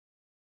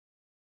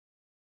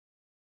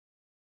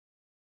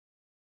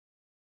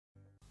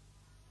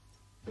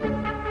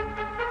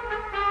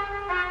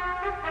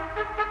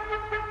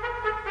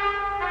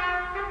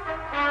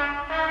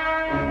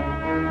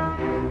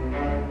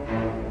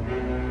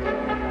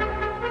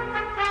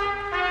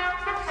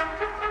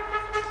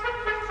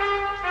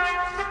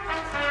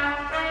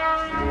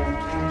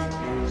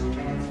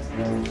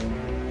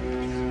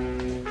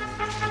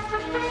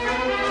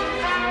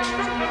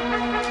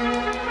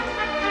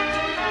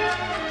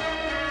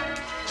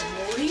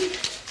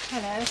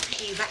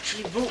You've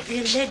actually brought the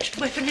alleged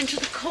weapon into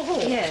the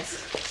court.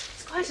 Yes.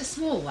 It's quite a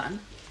small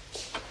one.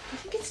 I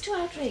think it's too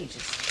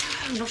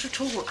outrageous. No, not at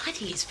all. I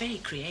think it's very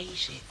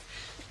creative.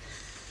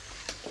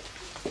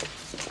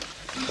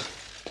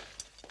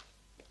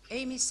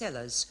 Amy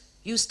Sellers,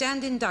 you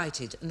stand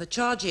indicted, and the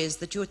charge is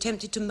that you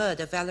attempted to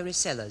murder Valerie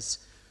Sellers.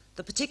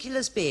 The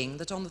particulars being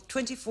that on the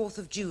 24th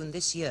of June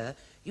this year,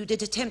 you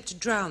did attempt to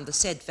drown the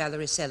said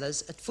Valerie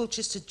Sellers at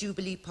Fulchester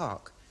Jubilee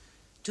Park.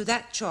 To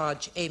that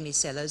charge, Amy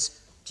Sellers,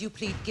 do you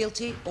plead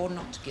guilty or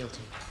not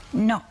guilty?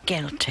 Not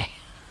guilty.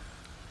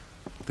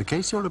 The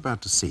case you're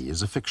about to see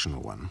is a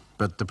fictional one,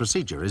 but the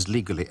procedure is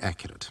legally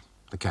accurate.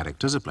 The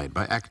characters are played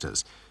by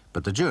actors,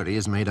 but the jury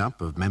is made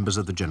up of members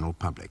of the general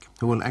public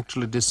who will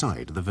actually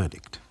decide the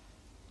verdict.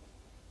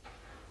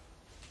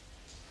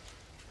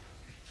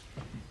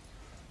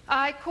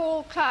 I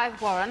call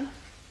Clive Warren.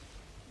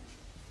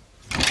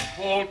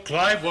 Call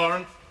Clive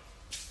Warren.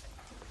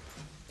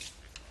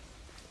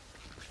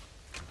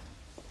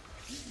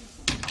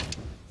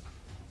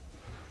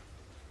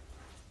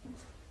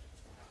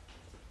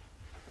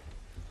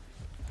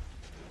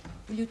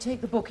 Will you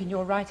take the book in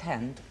your right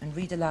hand and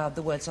read aloud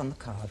the words on the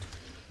card?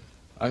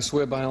 I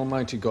swear by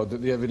Almighty God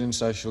that the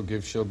evidence I shall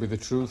give shall be the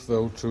truth, the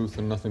whole truth,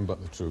 and nothing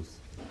but the truth.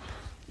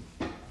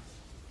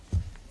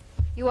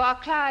 You are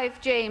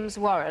Clive James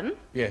Warren.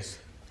 Yes.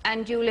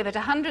 And you live at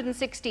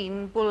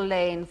 116 Bull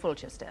Lane,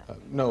 Fulchester.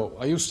 No,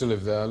 I used to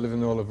live there. I live in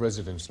the Olive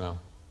Residence now.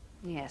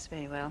 Yes,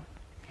 very well.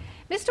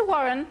 Mr.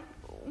 Warren,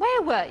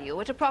 where were you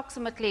at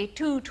approximately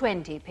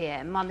 2:20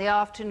 p.m. on the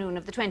afternoon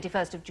of the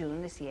 21st of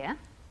June this year?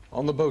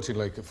 On the boating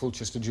lake at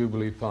Fulchester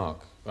Jubilee Park.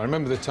 I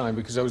remember the time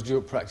because I was due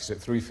at practice at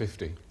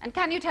 3:50. And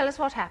can you tell us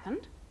what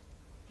happened?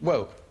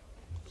 Well,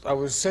 I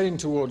was sailing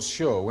towards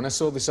shore when I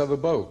saw this other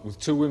boat with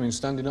two women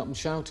standing up and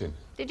shouting.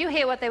 Did you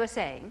hear what they were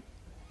saying?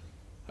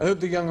 I heard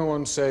the younger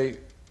one say,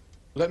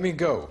 "Let me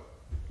go,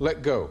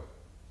 let go."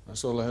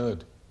 That's all I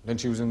heard. Then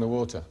she was in the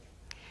water.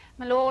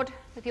 My lord,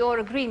 with your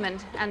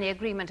agreement and the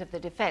agreement of the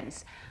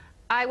defence,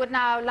 I would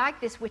now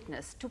like this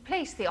witness to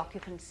place the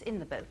occupants in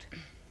the boat.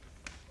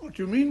 What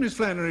do you mean, Miss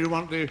Flannery? You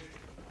want the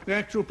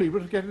actual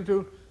people to get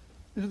into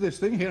this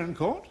thing here in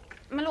court?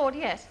 My lord,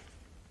 yes.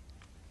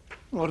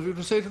 What have you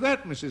to say to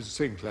that, Mrs.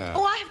 Sinclair?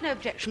 Oh, I have no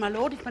objection, my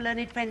lord, if my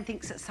learned friend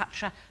thinks that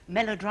such a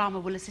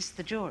melodrama will assist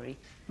the jury.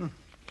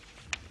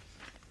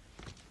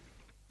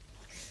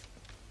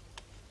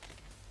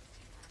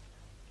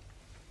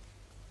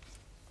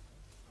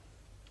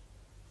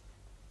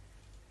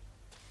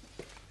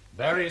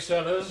 Barry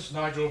Sellers,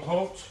 Nigel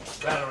Holt,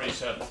 Valerie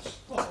Sellers.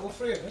 What, all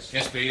three of us?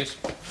 Yes, please.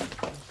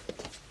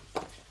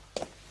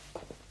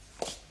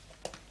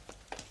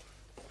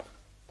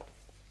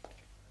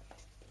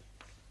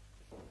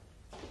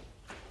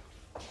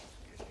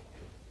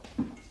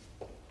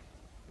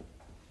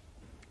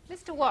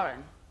 Mr.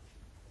 Warren,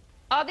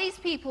 are these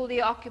people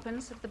the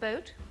occupants of the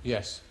boat?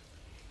 Yes.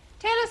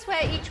 Tell us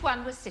where each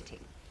one was sitting.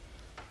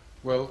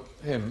 Well,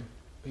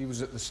 he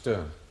was at the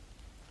stern.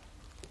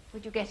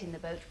 Would you get in the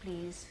boat,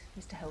 please,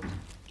 Mr. Holt?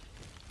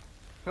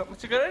 Help me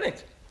to get in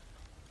it.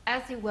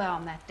 As you were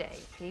on that day,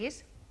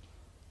 please.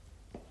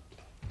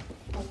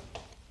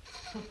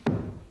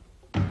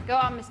 Go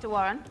on, Mr.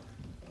 Warren.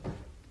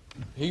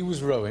 He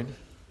was rowing.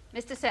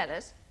 Mr.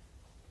 Sellers.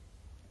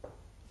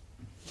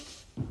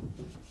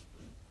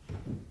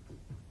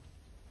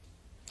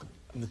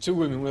 And the two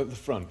women were at the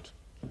front.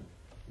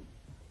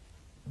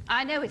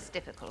 I know it's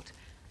difficult,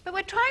 but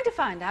we're trying to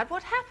find out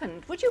what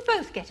happened. Would you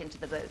both get into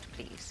the boat,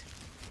 please?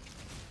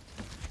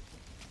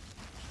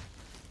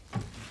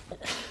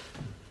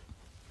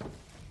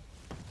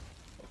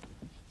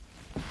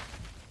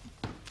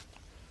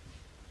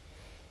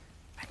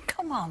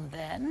 Come on,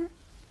 then.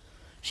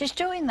 She's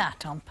doing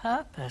that on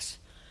purpose.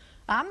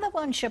 I'm the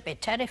one should be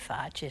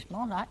terrified. She's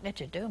more likely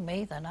to do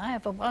me than I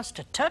ever was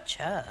to touch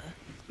her.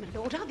 My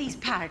lord, are these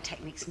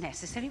pyrotechnics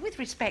necessary? With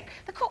respect,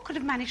 the court could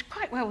have managed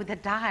quite well with a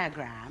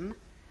diagram.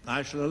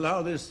 I shall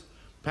allow this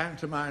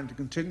pantomime to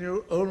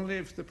continue only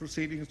if the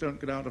proceedings don't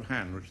get out of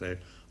hand, which they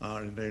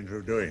are in danger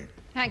of doing.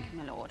 Thank you,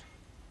 my lord.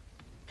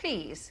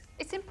 Please,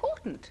 it's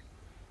important.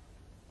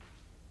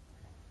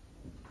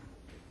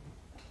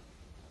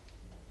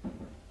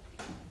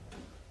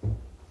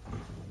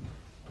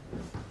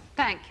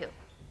 Thank you.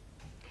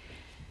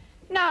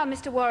 Now,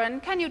 Mr.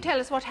 Warren, can you tell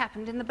us what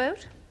happened in the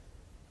boat?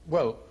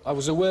 Well, I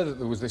was aware that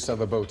there was this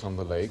other boat on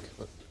the lake,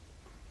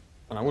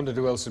 and I wondered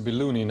who else would be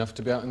loony enough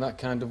to be out in that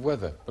kind of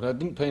weather. But I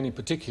didn't pay any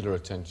particular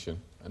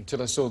attention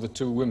until I saw the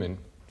two women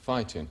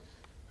fighting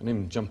and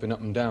him jumping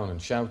up and down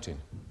and shouting.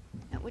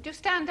 Now, would you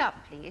stand up,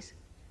 please?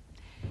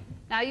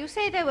 Now, you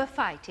say they were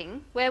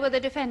fighting. Where were the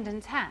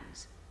defendant's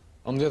hands?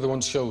 On the other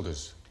one's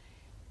shoulders.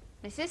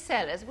 Mrs.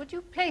 Sellers, would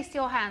you place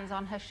your hands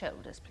on her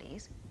shoulders,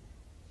 please?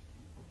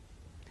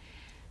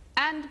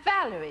 And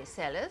Valerie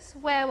Sellers,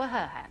 where were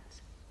her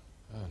hands?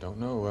 I don't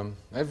know,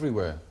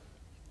 everywhere.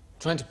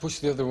 Trying to push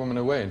the other woman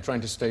away and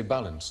trying to stay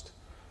balanced.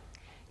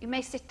 You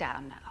may sit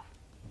down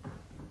now.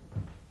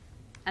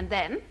 And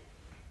then?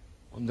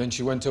 And then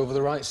she went over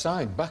the right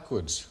side,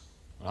 backwards.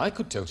 I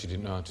could tell she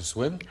didn't know how to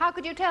swim. How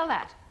could you tell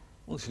that?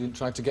 Well, she didn't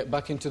try to get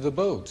back into the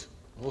boat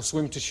or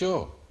swim to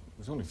shore. It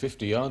was only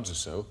 50 yards or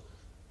so.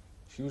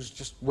 She was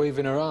just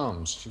waving her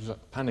arms. She was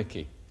like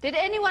panicky. Did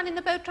anyone in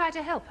the boat try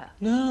to help her?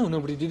 No,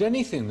 nobody did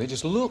anything. They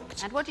just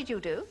looked. And what did you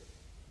do?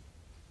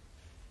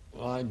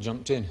 Well, I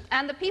jumped in.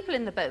 And the people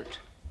in the boat,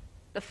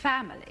 the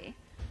family,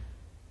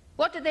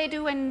 what did they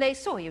do when they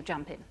saw you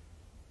jump in?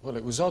 Well,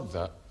 it was odd,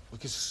 that,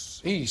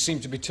 because he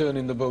seemed to be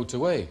turning the boat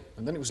away,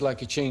 and then it was like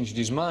he changed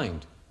his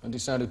mind and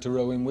decided to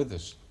row in with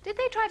us. Did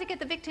they try to get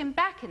the victim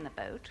back in the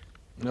boat?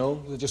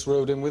 No, they just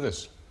rowed in with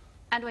us.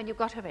 And when you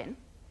got her in?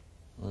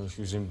 Well,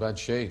 she was in bad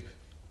shape.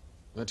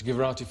 We had to give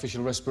her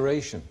artificial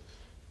respiration.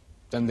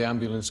 Then the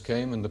ambulance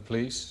came and the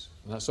police,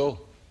 and that's all.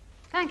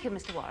 Thank you,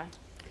 Mr. Warren.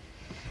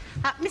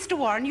 Mr.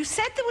 Warren, you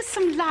said there was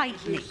some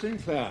lightning. Mrs.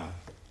 Sinclair,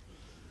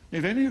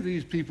 if any of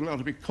these people are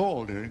to be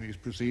called during these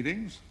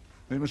proceedings,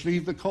 they must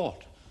leave the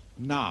court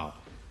now.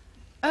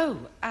 Oh,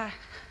 as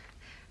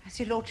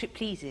your lordship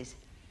pleases.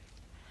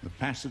 The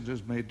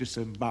passengers may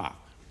disembark.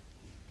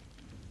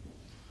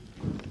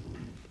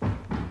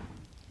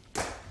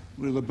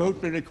 Will the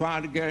boat be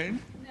required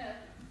again?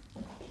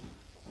 No.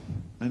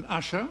 An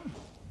usher,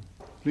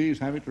 please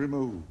have it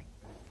removed.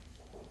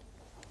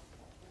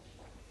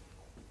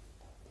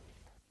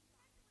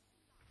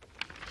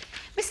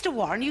 Mr.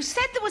 Warren, you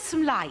said there was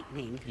some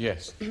lightning.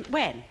 Yes.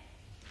 When?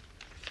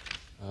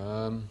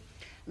 Um,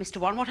 Mr.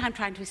 Warren, what I'm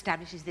trying to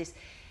establish is this.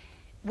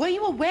 Were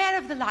you aware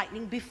of the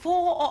lightning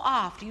before or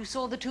after you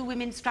saw the two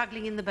women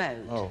struggling in the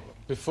boat? Oh,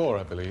 before,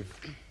 I believe.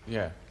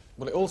 Yeah.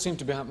 Well, it all seemed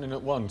to be happening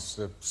at once.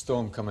 The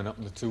storm coming up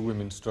and the two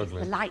women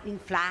struggling. The lightning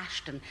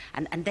flashed and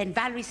then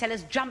Valerie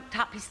Sellers jumped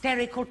up,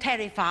 hysterical,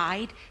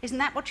 terrified. Isn't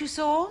that what you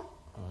saw?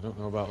 Oh, I don't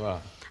know about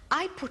that.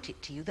 I put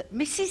it to you that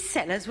Mrs.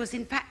 Sellers was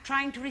in fact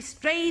trying to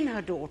restrain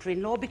her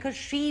daughter-in-law because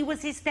she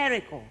was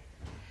hysterical.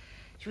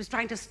 She was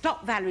trying to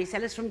stop Valerie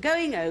Sellers from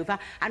going over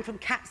and from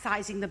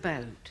capsizing the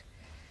boat.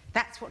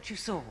 That's what you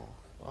saw.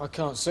 I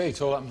can't say.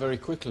 It all happened very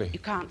quickly. You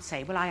can't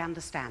say. Well, I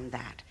understand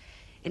that.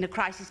 In a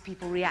crisis,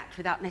 people react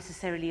without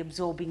necessarily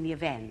absorbing the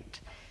event.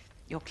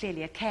 You're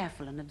clearly a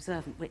careful and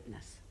observant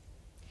witness.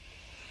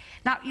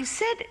 Now, you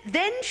said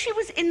then she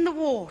was in the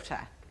water.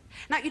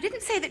 Now, you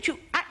didn't say that you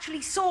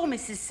actually saw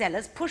Mrs.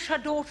 Sellers push her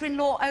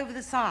daughter-in-law over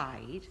the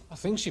side. I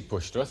think she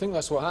pushed her. I think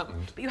that's what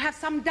happened. But you have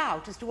some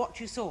doubt as to what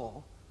you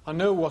saw. I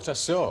know what I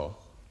saw.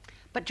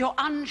 But you're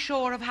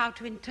unsure of how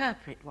to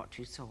interpret what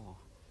you saw.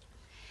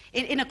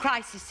 In a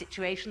crisis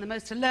situation, the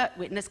most alert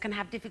witness can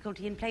have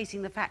difficulty in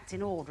placing the facts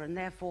in order and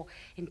therefore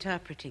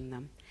interpreting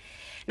them.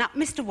 Now,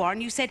 Mr.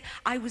 Warren, you said,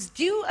 I was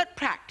due at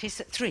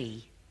practice at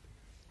 3.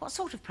 What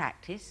sort of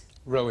practice?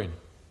 Rowing.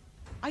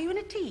 Are you in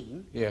a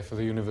team? Yeah, for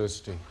the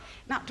university.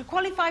 Now, to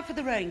qualify for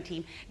the rowing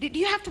team, do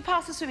you have to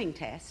pass a swimming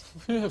test?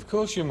 Yeah, of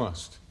course you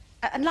must.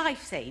 And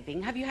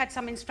life-saving? Have you had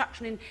some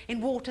instruction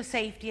in water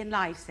safety and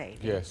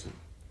life-saving? Yes.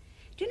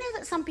 Do you know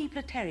that some people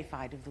are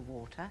terrified of the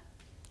water?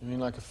 You mean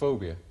like a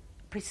phobia?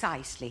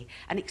 Precisely.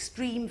 An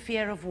extreme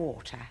fear of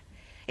water.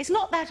 It's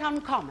not that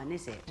uncommon,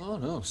 is it? Oh,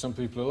 no. Some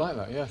people are like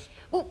that, yes.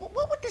 Well,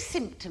 what would the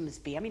symptoms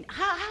be? I mean,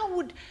 how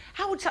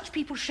would such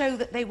people show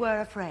that they were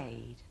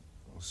afraid?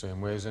 Well,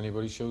 same way as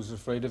anybody shows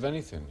afraid of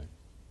anything. They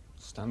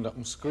stand up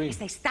and scream. Yes,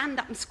 they stand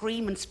up and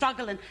scream and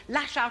struggle and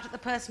lash out at the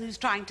person who's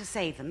trying to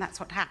save them. That's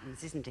what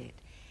happens, isn't it?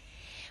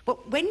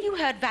 But when you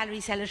heard Valerie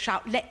Sellers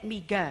shout, "Let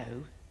me go,"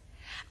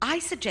 I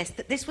suggest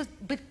that this was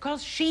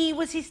because she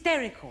was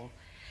hysterical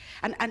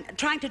and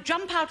trying to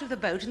jump out of the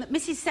boat and that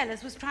Mrs.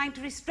 Sellers was trying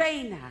to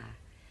restrain her.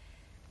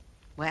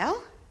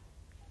 Well?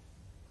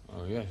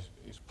 Oh, yes,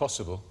 it's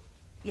possible.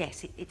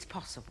 Yes, it's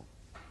possible.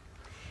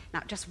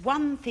 Now, just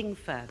one thing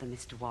further,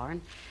 Mr.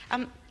 Warren.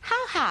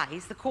 How high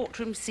is the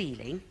courtroom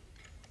ceiling?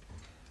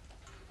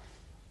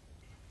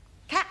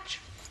 Catch.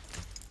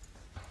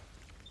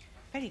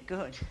 Very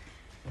good.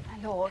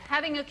 My lord,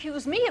 having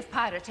accused me of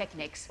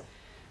pyrotechnics,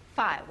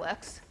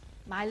 fireworks,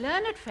 my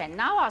learned friend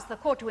now asks the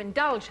court to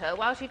indulge her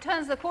while she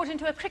turns the court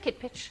into a cricket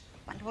pitch.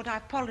 My lord, I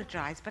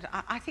apologise, but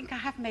I think I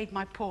have made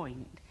my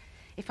point.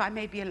 If I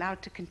may be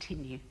allowed to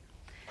continue.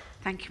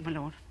 Thank you, my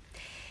lord.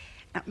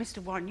 Now, Mr.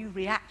 Warren, you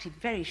reacted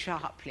very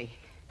sharply.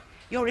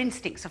 Your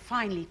instincts are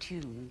finely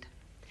tuned.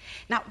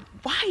 Now,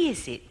 why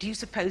is it, do you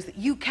suppose, that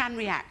you can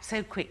react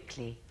so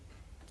quickly?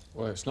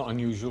 Well, it's not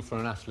unusual for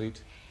an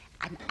athlete.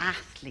 An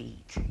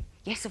athlete?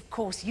 Yes, of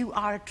course, you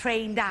are a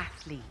trained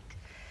athlete.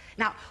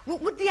 Now,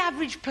 would the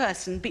average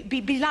person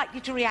be likely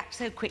to react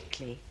so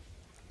quickly?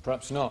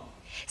 Perhaps not.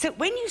 So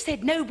when you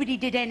said nobody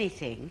did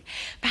anything,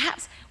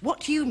 perhaps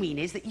what you mean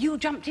is that you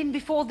jumped in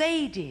before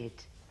they did.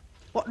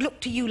 What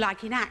looked to you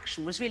like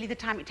inaction was really the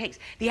time it takes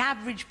the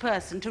average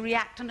person to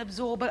react and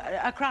absorb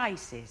a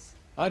crisis.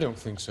 I don't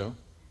think so.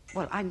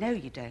 Well, I know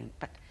you don't,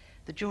 but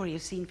the jury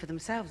have seen for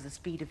themselves the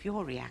speed of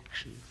your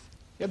reactions.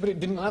 Yeah, but it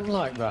didn't happen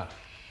like that.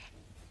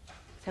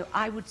 So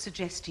I would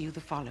suggest to you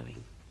the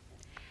following.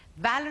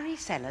 Valerie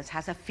Sellers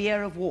has a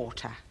fear of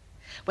water.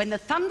 When the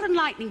thunder and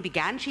lightning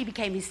began, she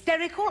became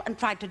hysterical and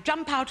tried to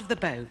jump out of the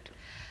boat.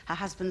 Her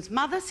husband's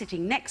mother,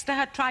 sitting next to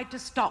her, tried to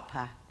stop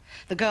her.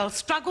 The girl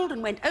struggled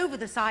and went over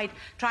the side,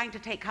 trying to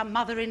take her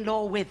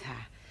mother-in-law with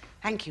her.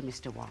 Thank you,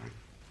 Mr. Warren.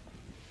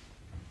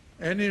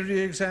 Any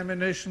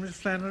re-examination, Miss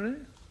Flannery?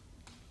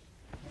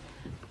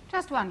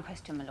 Just one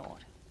question, my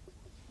lord.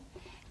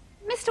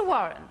 Mr.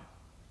 Warren,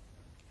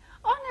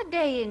 on a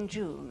day in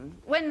June,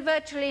 when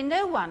virtually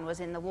no one was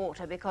in the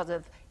water because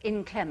of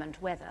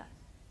inclement weather,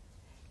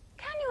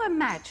 can you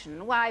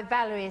imagine why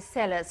Valerie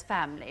Sellers'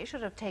 family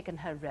should have taken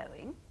her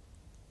rowing?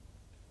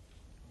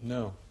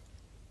 No.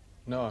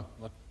 No,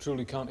 I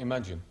truly can't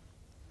imagine.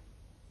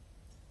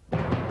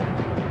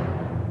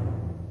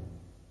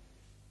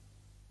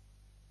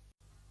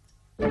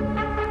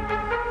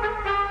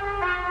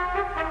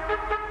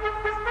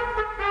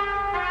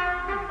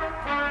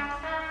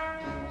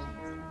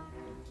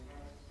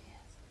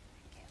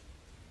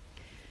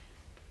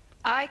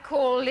 I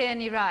call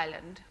Leonie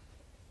Ryland.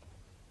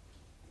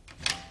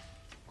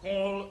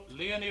 Call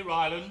Leonie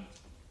Ryland.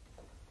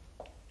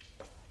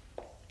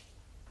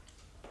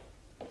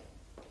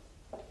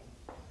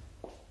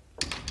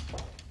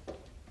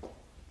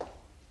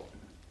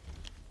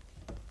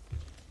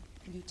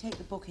 Will you take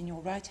the book in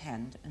your right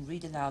hand and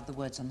read aloud the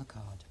words on the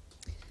card?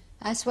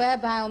 I swear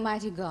by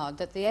Almighty God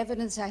that the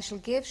evidence I shall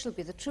give shall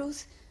be the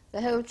truth,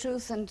 the whole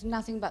truth, and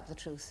nothing but the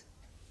truth.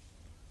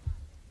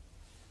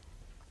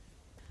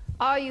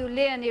 Are you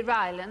Leonie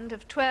Ryland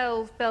of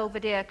 12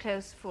 Belvedere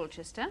Close,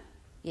 Fulchester?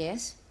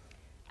 Yes?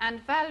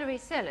 And Valerie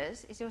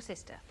Sellers is your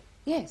sister?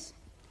 Yes.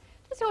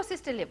 Does your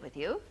sister live with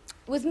you?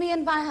 With me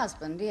and my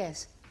husband,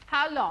 yes.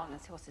 How long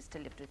has your sister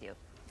lived with you?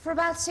 For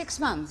about 6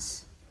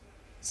 months.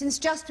 Since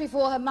just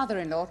before her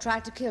mother-in-law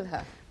tried to kill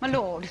her. My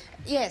lord.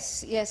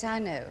 Yes, yes, I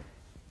know.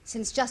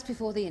 Since just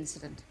before the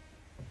incident.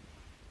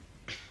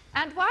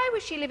 And why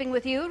was she living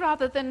with you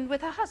rather than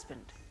with her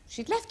husband?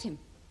 She'd left him.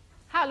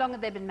 How long had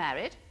they been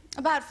married?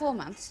 About 4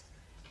 months.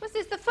 Was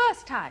this the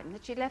first time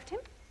that she left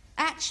him?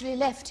 Actually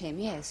left him,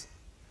 yes.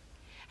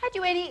 Had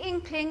you any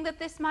inkling that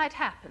this might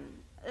happen?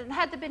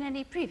 Had there been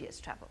any previous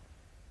trouble?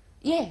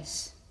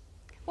 Yes.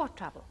 What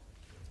trouble?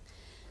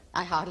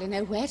 I hardly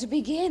know where to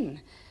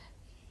begin.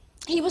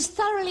 He was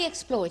thoroughly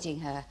exploiting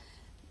her,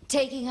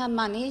 taking her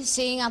money,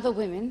 seeing other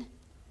women,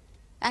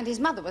 and his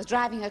mother was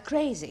driving her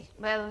crazy.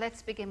 Well,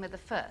 let's begin with the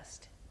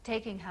first,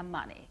 taking her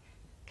money.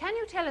 Can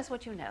you tell us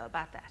what you know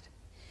about that?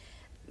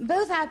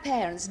 Both our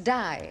parents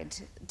died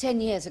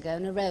 10 years ago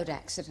in a road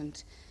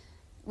accident.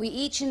 We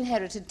each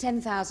inherited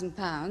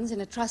 £10,000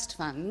 in a trust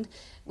fund,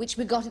 which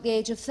we got at the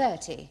age of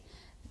 30.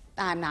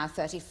 I'm now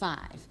 35.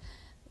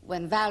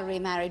 When Valerie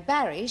married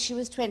Barry, she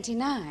was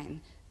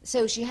 29,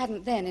 so she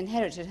hadn't then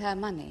inherited her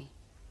money.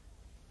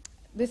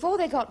 Before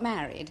they got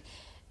married,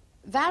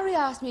 Valerie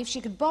asked me if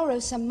she could borrow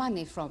some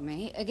money from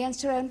me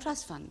against her own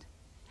trust fund.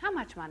 How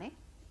much money?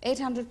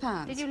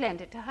 £800. Did you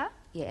lend it to her?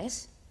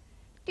 Yes.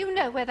 Do you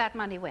know where that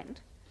money went?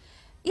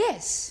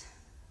 Yes.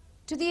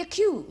 To the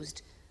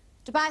accused.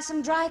 To buy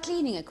some dry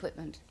cleaning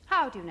equipment.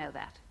 How do you know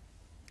that?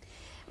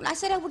 Well, I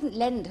said I wouldn't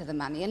lend her the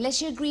money unless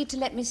she agreed to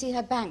let me see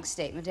her bank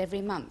statement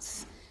every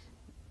month.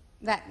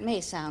 That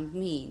may sound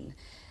mean,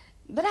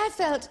 but I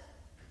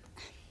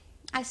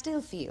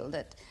still feel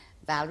that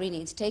Valerie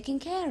needs taking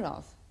care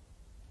of.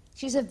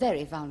 She's a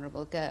very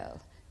vulnerable girl,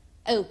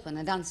 open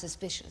and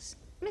unsuspicious.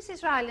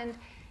 Mrs. Ryland,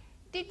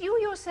 did you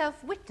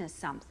yourself witness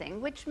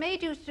something which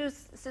made you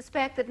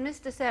suspect that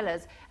Mr.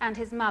 Sellers and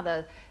his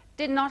mother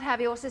did not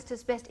have your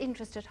sister's best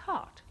interest at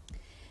heart?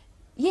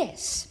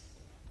 Yes.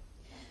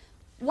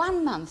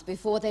 1 month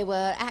before they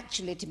were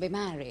actually to be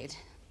married,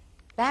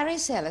 Barry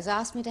Sellers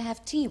asked me to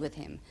have tea with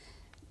him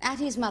at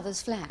his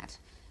mother's flat.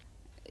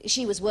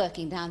 She was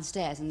working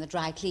downstairs in the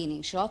dry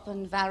cleaning shop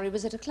and Valerie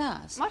was at a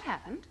class. What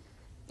happened?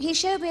 He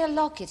showed me a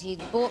locket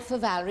he'd bought for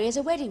Valerie as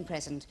a wedding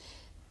present.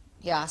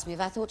 He asked me if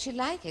I thought she'd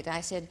like it.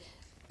 I said,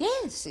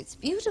 yes, it's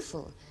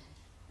beautiful.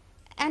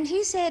 And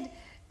he said,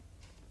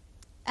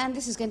 and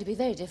this is going to be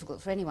very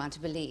difficult for anyone to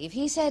believe,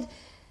 he said,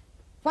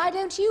 why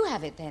don't you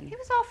have it then? He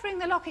was offering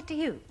the locket to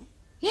you?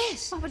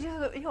 Yes. What was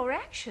your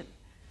reaction?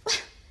 Well,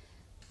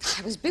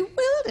 I was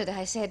bewildered.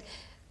 I said,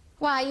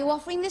 why are you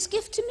offering this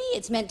gift to me?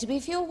 It's meant to be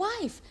for your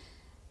wife.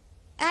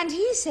 And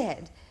he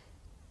said,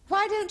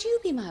 why don't you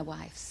be my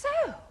wife? So,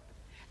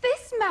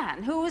 this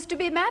man who was to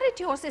be married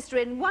to your sister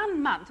in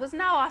 1 month was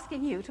now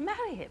asking you to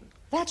marry him?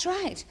 That's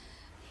right.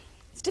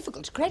 It's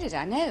difficult to credit,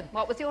 I know.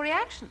 What was your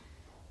reaction?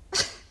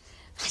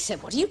 I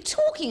said, what are you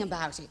talking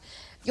about?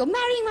 You're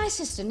marrying my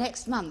sister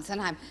next month,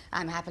 and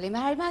I'm happily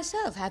married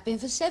myself, have been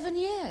for 7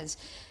 years.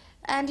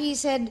 And he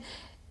said,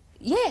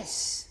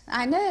 yes,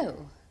 I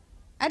know.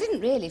 I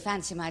didn't really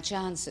fancy my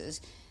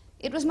chances.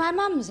 It was my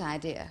mum's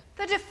idea.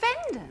 The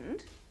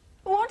defendant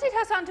wanted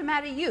her son to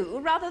marry you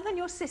rather than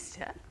your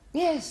sister?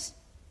 Yes.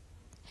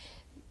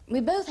 We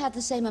both had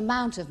the same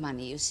amount of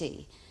money, you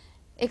see,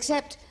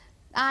 except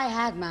I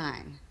had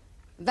mine.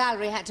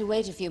 Valerie had to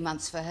wait a few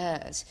months for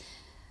hers.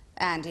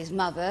 And his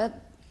mother,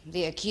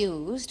 the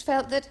accused,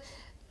 felt that,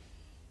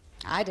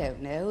 I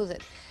don't know,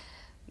 that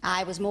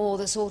I was more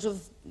the sort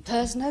of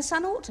person her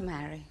son ought to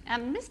marry.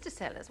 And Mr.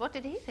 Sellers, what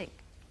did he think?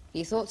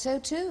 He thought so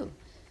too,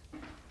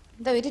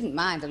 though he didn't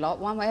mind a lot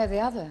one way or the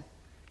other.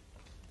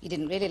 He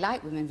didn't really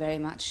like women very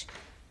much,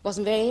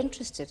 wasn't very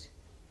interested.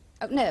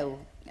 Oh, no,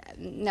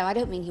 I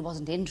don't mean he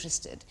wasn't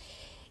interested.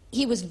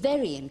 He was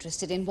very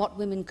interested in what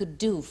women could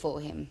do for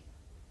him.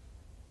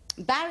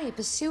 Barry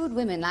pursued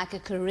women like a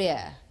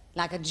career,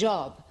 like a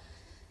job.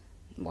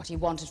 What he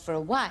wanted for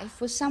a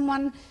wife was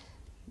someone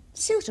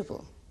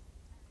suitable,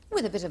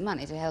 with a bit of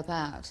money to help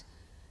out.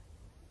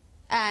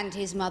 And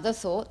his mother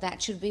thought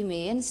that should be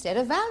me instead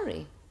of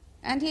Valerie,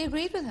 and he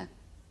agreed with her.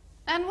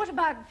 And what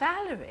about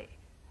Valerie?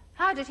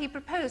 How did he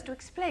propose to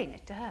explain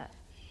it to her?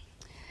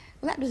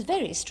 Well, that was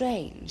very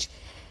strange.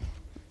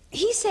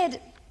 He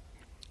said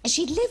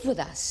she'd live with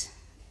us.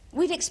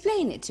 We'd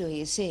explain it to her,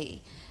 you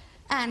see.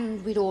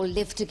 And we'd all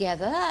live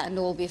together and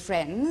all be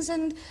friends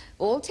and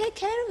all take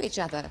care of each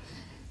other.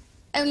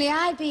 Only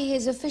I'd be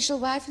his official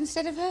wife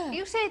instead of her.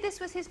 You say this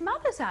was his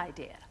mother's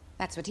idea?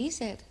 That's what he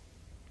said.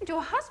 And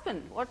your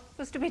husband, what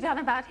was to be done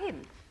about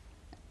him?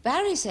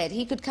 Barry said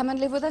he could come and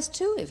live with us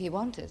too if he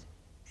wanted.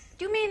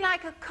 Do you mean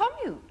like a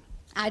commune?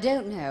 I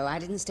don't know. I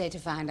didn't stay to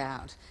find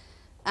out.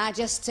 I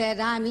just said,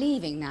 I'm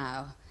leaving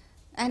now.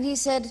 And he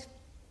said,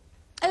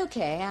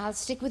 OK, I'll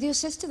stick with your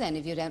sister then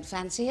if you don't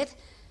fancy it.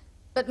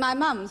 But my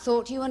mum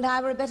thought you and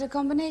I were a better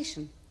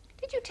combination.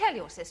 Did you tell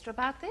your sister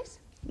about this?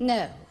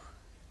 No,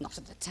 not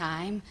at the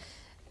time.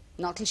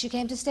 Not till she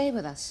came to stay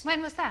with us.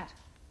 When was that?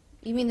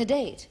 You mean the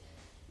date?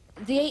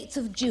 The 8th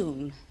of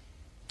June.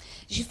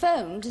 She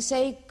phoned to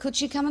say, could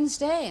she come and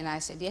stay? And I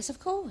said, yes, of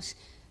course.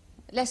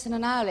 Less than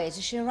an hour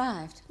later, she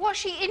arrived. Was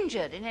she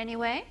injured in any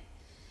way?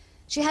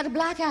 She had a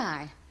black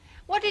eye.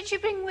 What did she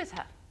bring with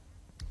her?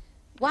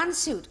 One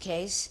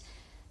suitcase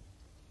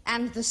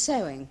and the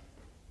sewing.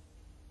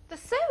 The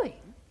sewing?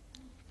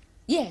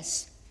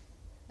 Yes,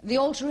 the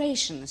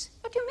alterations.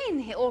 What do you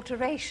mean, the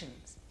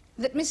alterations?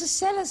 That Mrs.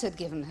 Sellers had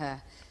given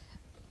her.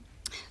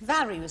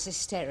 Valerie was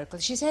hysterical.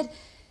 She said,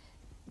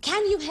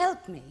 can you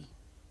help me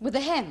with the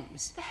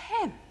hems? The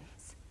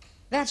hems?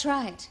 That's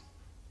right.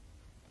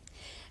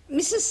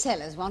 Mrs.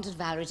 Sellers wanted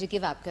Valerie to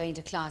give up going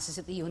to classes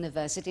at the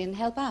university and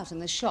help out in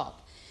the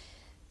shop.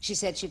 She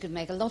said she could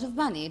make a lot of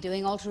money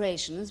doing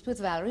alterations with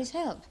Valerie's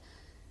help.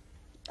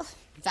 Oh,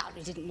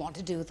 Valerie didn't want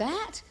to do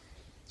that.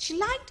 She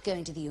liked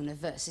going to the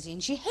university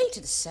and she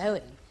hated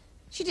sewing.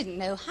 She didn't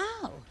know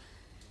how.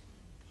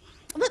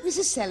 But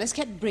Mrs. Sellers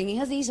kept bringing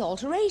her these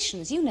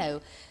alterations, you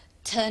know,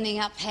 turning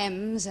up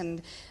hems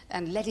and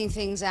letting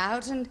things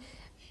out and...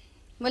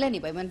 Well,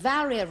 anyway, when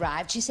Valerie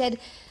arrived, she said,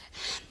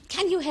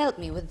 can you help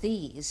me with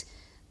these?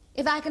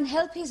 If I can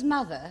help his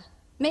mother,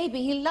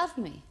 maybe he'll love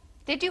me.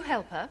 Did you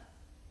help her?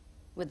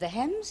 With the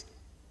hems?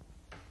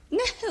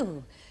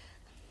 No.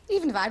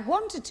 Even if I'd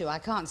wanted to, I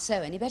can't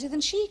sew any better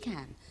than she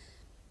can.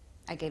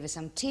 I gave her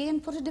some tea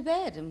and put her to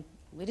bed, and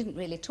we didn't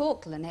really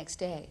talk till the next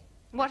day.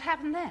 What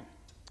happened then?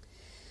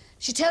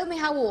 She told me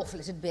how awful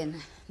it had been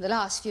the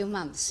last few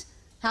months,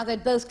 how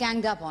they'd both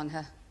ganged up on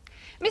her.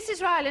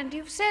 Mrs. Ryland,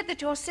 you've said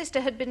that your sister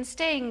had been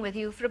staying with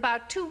you for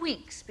about 2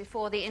 weeks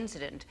before the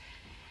incident.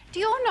 To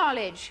your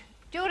knowledge,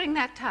 during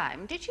that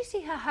time, did she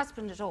see her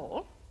husband at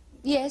all?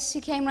 Yes,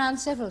 he came round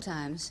several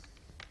times.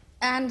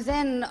 And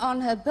then on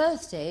her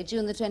birthday,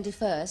 June the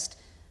 21st,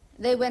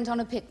 they went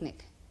on a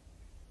picnic.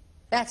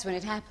 That's when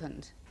it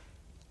happened.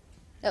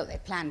 Oh, they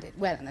planned it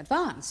well in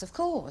advance, of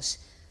course.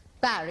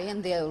 Barry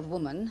and the old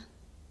woman,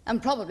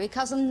 and probably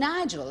cousin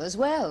Nigel as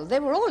well. They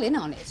were all in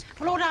on it.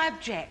 Well, Lord, I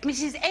object.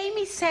 Mrs.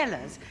 Amy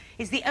Sellers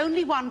is the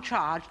only one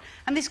charged,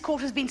 and this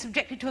court has been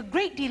subjected to a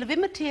great deal of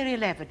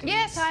immaterial evidence.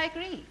 Yes, I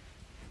agree.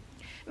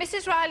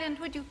 Mrs. Ryland,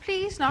 would you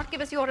please not give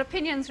us your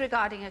opinions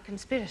regarding a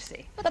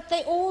conspiracy? But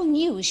they all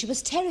knew she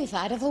was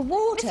terrified of the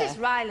water.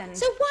 Mrs. Ryland...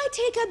 So why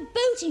take her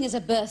boating as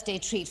a birthday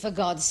treat, for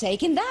God's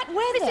sake, in that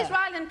weather? Mrs.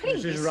 Ryland,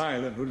 please. Mrs.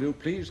 Ryland, will you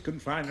please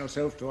confine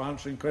yourself to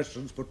answering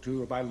questions put to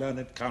you by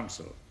learned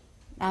counsel?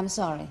 I'm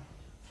sorry.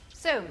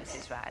 So,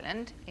 Mrs.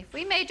 Ryland, if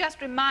we may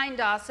just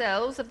remind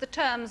ourselves of the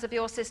terms of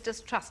your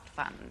sister's trust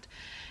fund.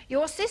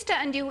 Your sister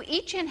and you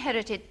each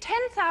inherited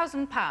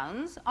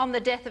 £10,000 on the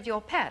death of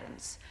your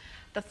parents.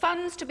 The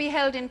funds to be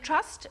held in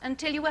trust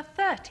until you were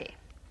 30.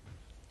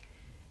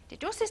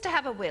 Did your sister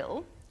have a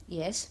will?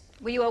 Yes.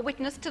 Were you a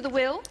witness to the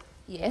will?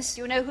 Yes.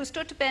 Do you know who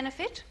stood to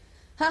benefit?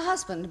 Her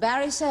husband,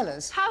 Barry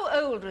Sellers. How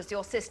old was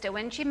your sister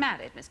when she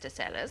married Mr.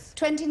 Sellers?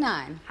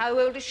 29. How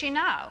old is she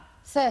now?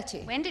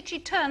 30. When did she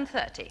turn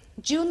 30?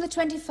 June the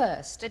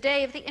 21st. The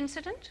day of the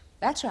incident?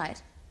 That's right.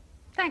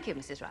 Thank you,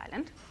 Mrs.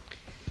 Ryland.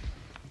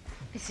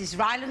 Mrs.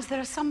 Rylands, there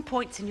are some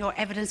points in your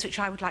evidence which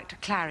I would like to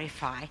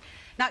clarify.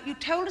 Now, you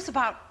told us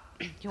about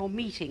your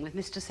meeting with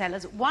Mr.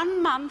 Sellers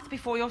 1 month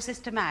before your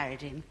sister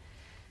married him.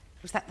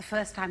 Was that the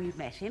first time you'd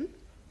met him?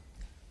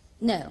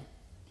 No.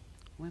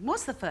 When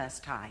was the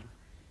first time?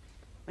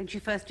 When she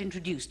first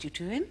introduced you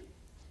to him?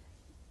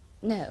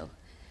 No.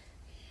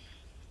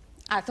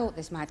 I thought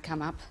this might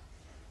come up.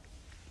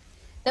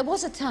 There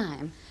was a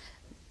time,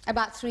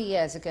 about 3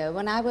 years ago,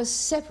 when I was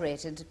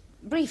separated,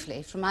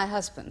 briefly, from my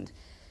husband.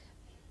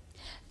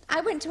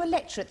 I went to a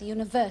lecture at the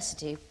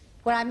university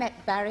where I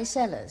met Barry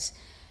Sellers.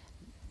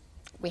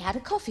 We had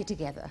a coffee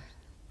together.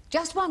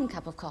 Just 1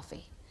 cup of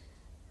coffee.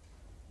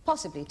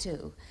 Possibly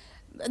 2.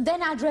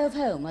 Then I drove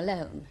home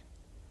alone.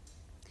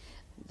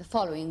 The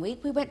following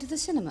week we went to the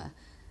cinema.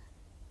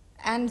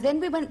 And then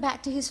we went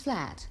back to his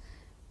flat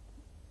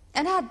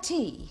and had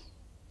tea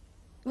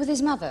with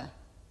his mother.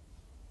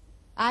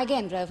 I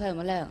again drove home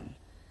alone.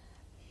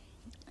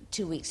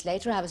 2 weeks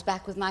later, I was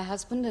back with my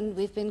husband, and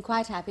we've been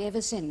quite happy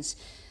ever since.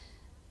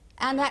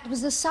 And that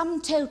was the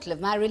sum total of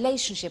my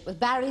relationship with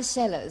Barry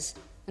Sellers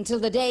until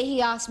the day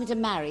he asked me to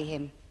marry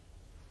him.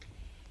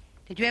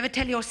 Did you ever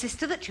tell your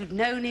sister that you'd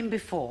known him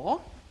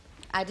before?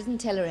 I didn't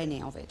tell her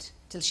any of it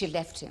till she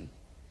left him.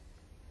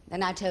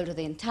 Then I told her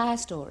the entire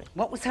story.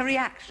 What was her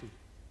reaction?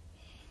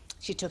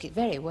 She took it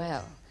very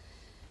well.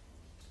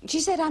 She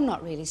said, I'm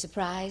not really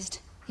surprised.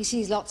 He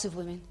sees lots of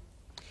women.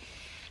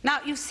 Now,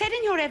 you said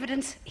in your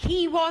evidence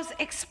he was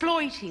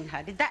exploiting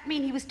her. Did that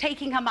mean he was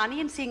taking her money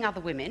and seeing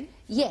other women?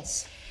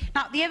 Yes.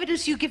 Now, the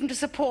evidence you've given to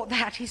support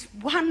that is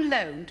one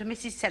loan to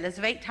Mrs. Sellers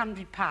of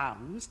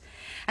 £800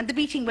 and the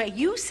meeting where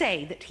you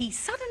say that he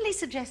suddenly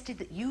suggested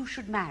that you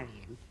should marry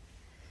him.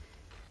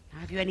 Now,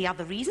 have you any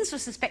other reasons for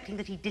suspecting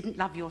that he didn't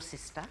love your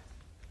sister?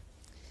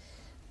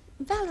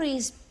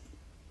 Valerie's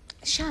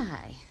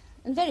shy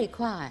and very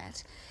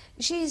quiet.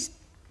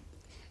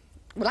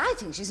 Well, I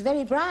think she's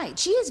very bright.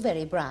 She is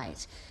very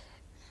bright.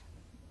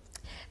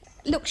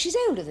 Look, she's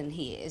older than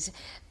he is.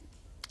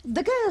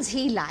 The girls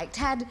he liked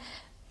had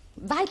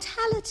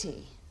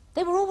vitality.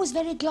 They were always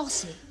very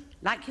glossy.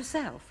 Like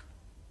yourself?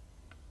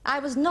 I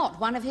was not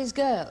one of his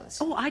girls.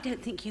 Oh, I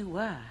don't think you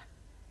were.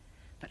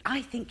 But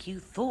I think you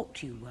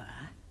thought you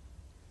were.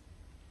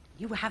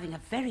 You were having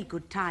a very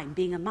good time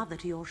being a mother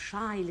to your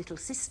shy little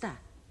sister.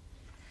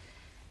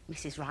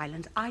 Mrs.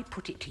 Ryland, I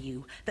put it to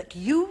you that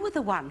you were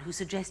the one who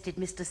suggested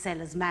Mr.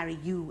 Sellers marry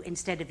you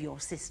instead of your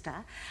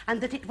sister,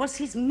 and that it was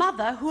his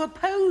mother who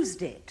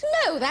opposed it.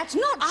 No, that's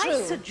not true.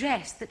 I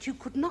suggest that you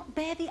could not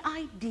bear the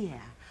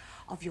idea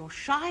of your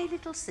shy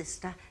little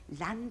sister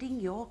landing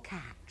your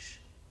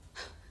catch.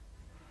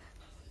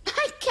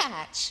 My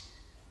catch?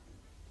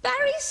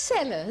 Barry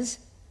Sellers?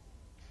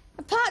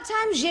 A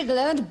part-time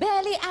gigolo and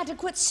barely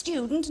adequate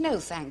student? No,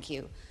 thank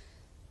you.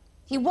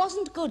 He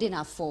wasn't good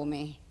enough for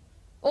me.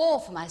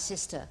 Or for my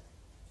sister.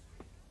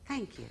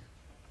 Thank you.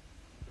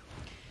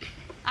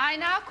 I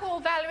now call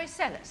Valerie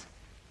Sellers.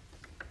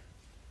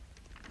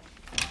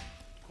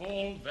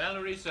 Call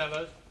Valerie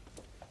Sellers.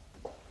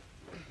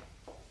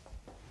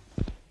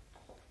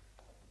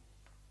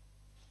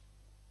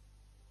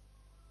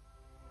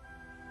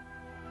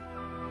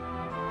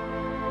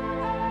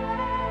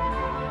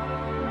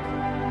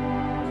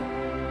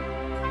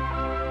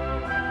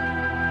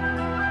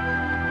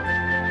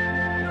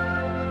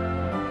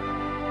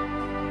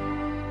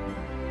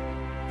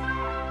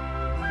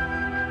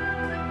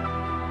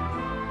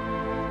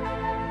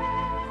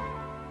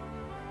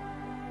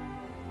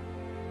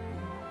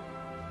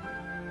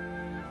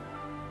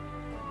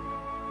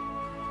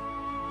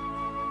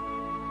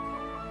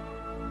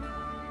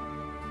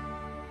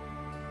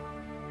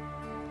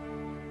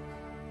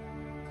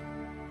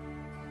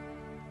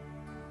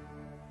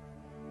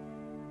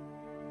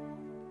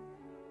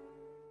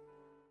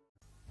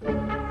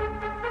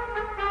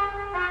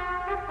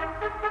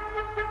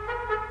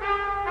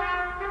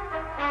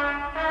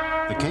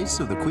 The case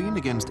of the Queen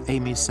against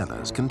Amy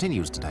Sellers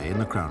continues today in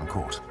the Crown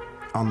Court.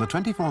 On the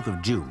 24th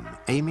of June,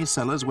 Amy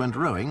Sellers went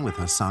rowing with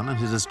her son and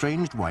his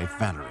estranged wife,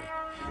 Valerie.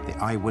 The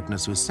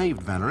eyewitness who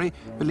saved Valerie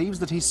believes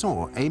that he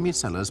saw Amy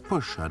Sellers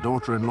push her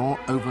daughter-in-law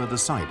over the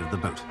side of the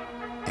boat.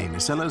 Amy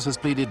Sellers has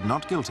pleaded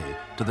not guilty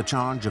to the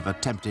charge of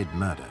attempted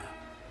murder.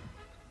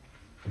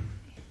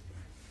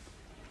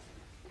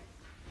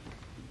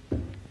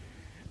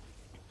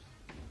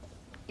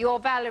 You're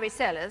Valerie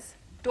Sellers,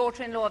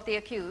 daughter-in-law of the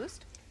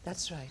accused.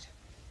 That's right.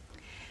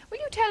 Will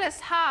you tell us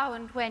how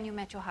and when you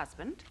met your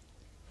husband?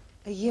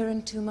 1 year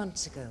and 2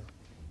 months ago.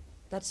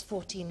 That's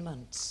 14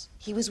 months.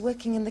 He was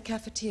working in the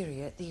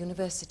cafeteria at the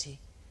university.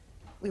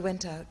 We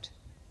went out.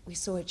 We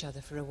saw each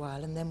other for a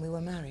while, and then we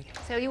were married.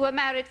 So you were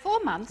married 4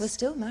 months? We're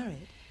still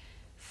married.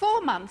 4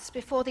 months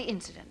before the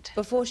incident?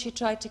 Before she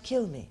tried to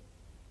kill me.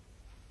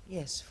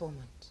 Yes, 4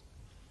 months.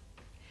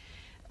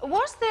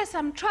 Was there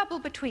some trouble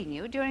between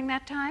you during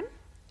that time?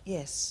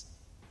 Yes.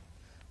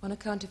 On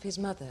account of his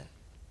mother.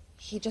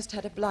 He just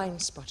had a blind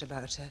spot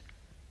about her.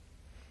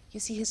 You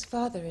see, his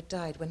father had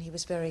died when he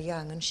was very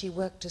young, and she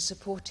worked to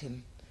support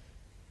him.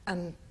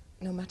 And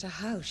no matter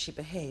how she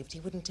behaved,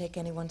 he wouldn't take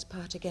anyone's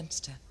part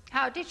against her.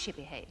 How did she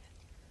behave?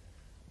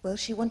 Well,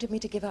 she wanted me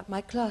to give up my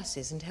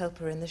classes and help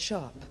her in the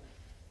shop.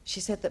 She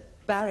said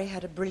that Barry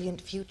had a brilliant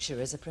future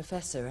as a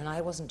professor, and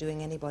I wasn't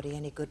doing anybody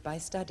any good by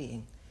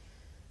studying.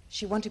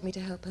 She wanted me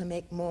to help her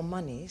make more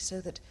money so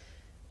that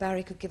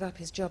Barry could give up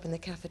his job in the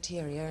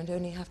cafeteria and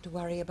only have to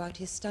worry about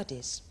his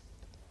studies.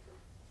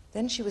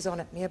 Then she was on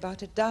at me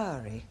about a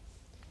dowry.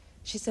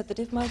 She said that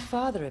if my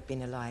father had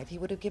been alive, he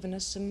would have given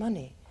us some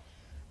money,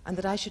 and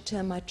that I should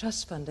turn my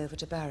trust fund over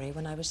to Barry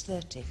when I was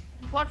 30.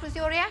 What was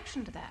your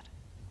reaction to that?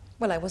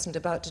 Well, I wasn't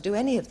about to do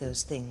any of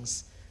those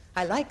things.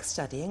 I like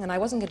studying, and I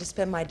wasn't going to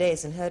spend my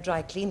days in her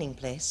dry cleaning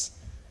place.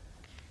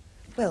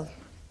 Well,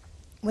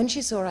 when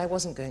she saw I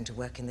wasn't going to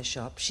work in the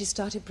shop, she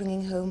started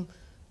bringing home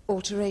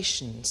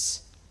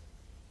alterations.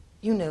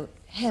 You know,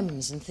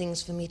 hems and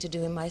things for me to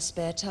do in my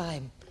spare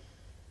time.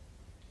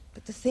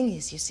 But the thing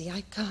is, you see,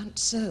 I can't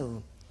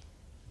sew.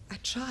 I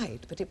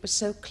tried, but it was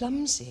so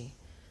clumsy.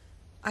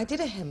 I did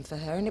a hem for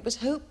her, and it was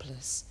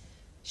hopeless.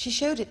 She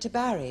showed it to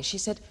Barry. She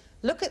said,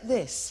 look at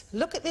this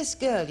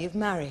girl you've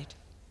married.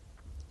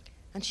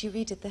 And she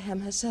redid the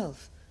hem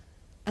herself.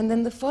 And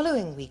then the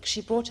following week,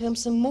 she brought home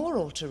some more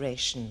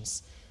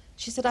alterations.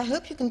 She said, I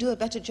hope you can do a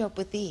better job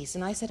with these.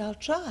 And I said, I'll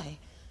try.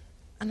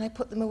 And I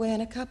put them away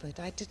in a cupboard.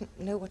 I didn't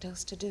know what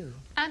else to do.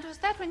 And was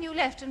that when you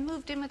left and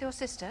moved in with your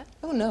sister?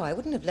 Oh, no, I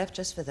wouldn't have left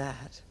just for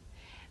that.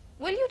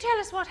 Will you tell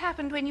us what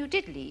happened when you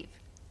did leave?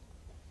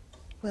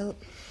 Well,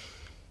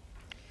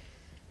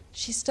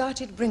 she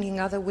started bringing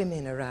other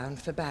women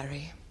around for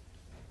Barry.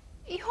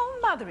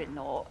 Your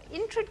mother-in-law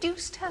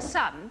introduced her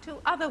son to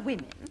other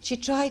women? She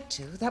tried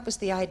to. That was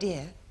the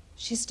idea.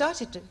 She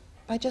started to,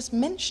 by just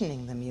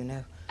mentioning them, you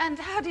know. And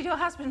how did your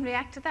husband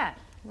react to that?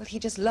 Well, he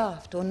just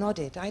laughed or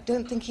nodded. I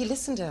don't think he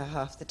listened to her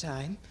half the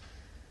time.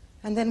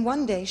 And then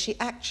one day she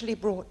actually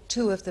brought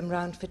 2 of them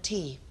round for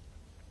tea.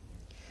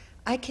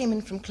 I came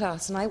in from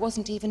class and I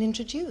wasn't even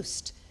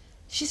introduced.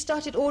 She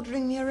started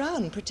ordering me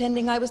around,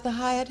 pretending I was the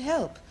hired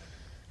help.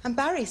 And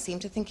Barry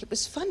seemed to think it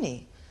was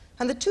funny.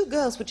 And the 2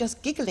 girls were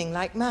just giggling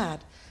like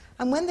mad.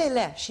 And when they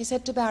left, she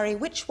said to Barry,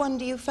 which one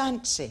do you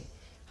fancy?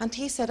 And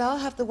he said, I'll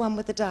have the one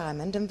with the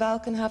diamond and Val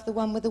can have the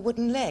one with the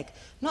wooden leg.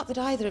 Not that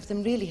either of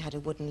them really had a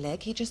wooden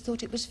leg. He just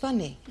thought it was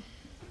funny.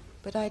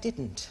 But I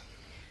didn't.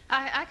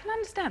 I can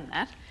understand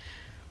that.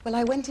 Well,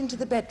 I went into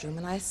the bedroom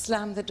and I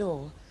slammed the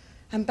door.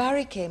 And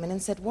Barry came in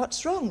and said,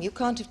 what's wrong? You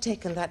can't have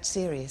taken that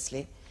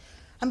seriously.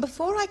 And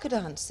before I could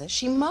answer,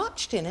 she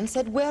marched in and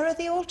said, where are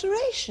the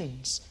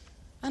alterations?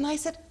 And I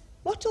said,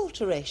 what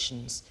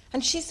alterations?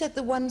 And she said,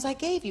 the ones I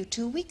gave you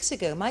 2 weeks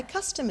ago. My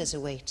customers are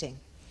waiting.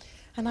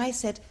 And I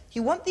said,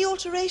 you want the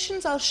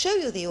alterations? I'll show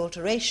you the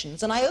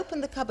alterations. And I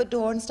opened the cupboard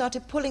door and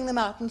started pulling them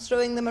out and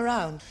throwing them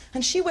around.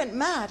 And she went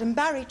mad, and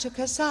Barry took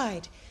her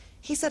side.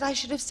 He said I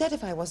should have said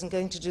if I wasn't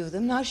going to do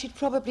them. Now she'd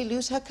probably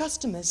lose her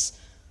customers.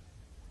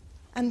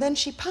 And then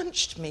she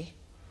punched me.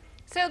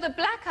 So the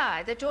black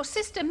eye that your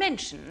sister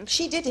mentioned...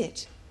 She did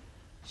it.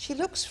 She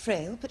looks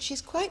frail, but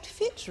she's quite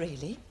fit,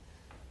 really.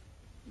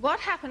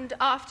 What happened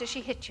after she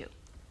hit you?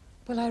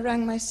 Well, I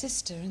rang my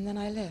sister, and then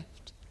I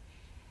left.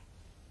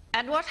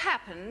 And what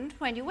happened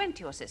when you went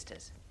to your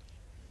sister's?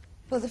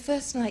 Well, the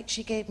first night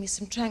she gave me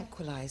some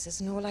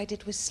tranquilizers, and all I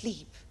did was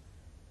sleep.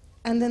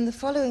 And then the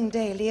following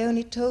day,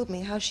 Leonie told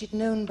me how she'd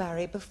known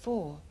Barry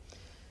before,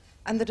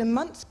 and that a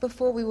month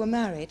before we were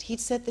married, he'd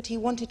said that he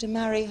wanted to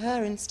marry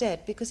her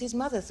instead because his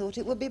mother thought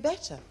it would be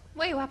better.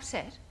 Were you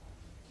upset?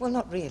 Well,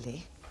 not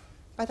really.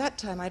 By that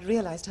time, I'd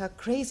realized how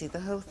crazy the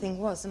whole thing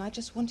was, and I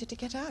just wanted to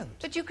get out.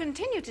 But you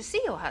continued to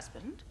see your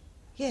husband?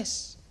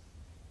 Yes.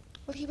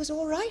 Well, he was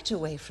all right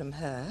away from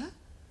her.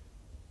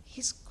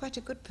 He's quite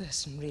a good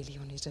person, really,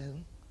 on his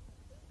own.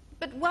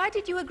 But why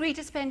did you agree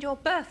to spend your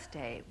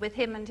birthday with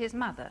him and his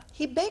mother?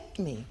 He begged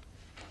me.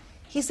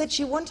 He said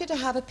she wanted to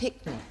have a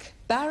picnic,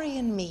 Barry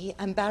and me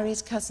and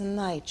Barry's cousin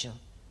Nigel.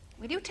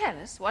 Will you tell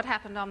us what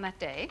happened on that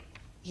day?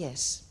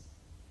 Yes.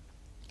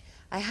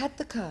 I had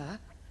the car,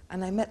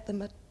 and I met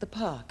them at the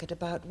park at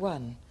about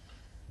 1.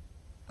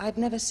 I'd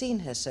never seen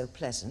her so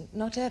pleasant,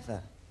 not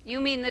ever.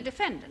 You mean the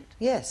defendant?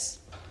 Yes.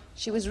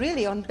 She was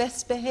really on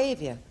best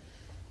behavior.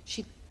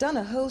 She'd done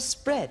a whole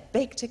spread,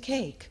 baked a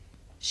cake.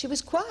 She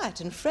was quiet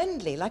and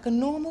friendly, like a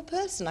normal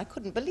person. I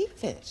couldn't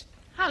believe it.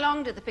 How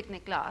long did the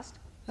picnic last?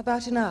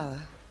 About an hour.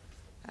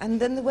 And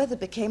then the weather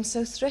became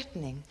so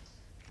threatening.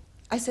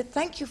 I said,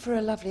 thank you for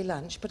a lovely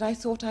lunch, but I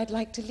thought I'd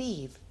like to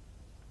leave.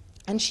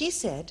 And she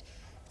said,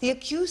 the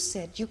accused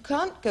said, you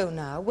can't go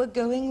now, we're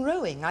going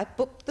rowing. I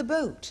booked the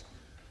boat.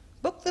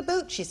 Booked the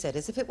boat, she said,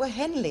 as if it were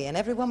Henley and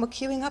everyone were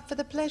queuing up for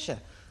the pleasure.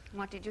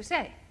 What did you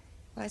say?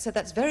 Well, I said,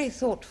 that's very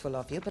thoughtful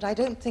of you, but I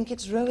don't think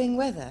it's rowing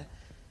weather,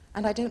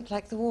 and I don't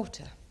like the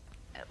water.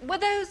 Were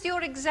those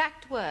your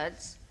exact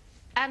words?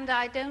 And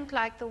I don't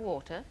like the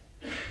water?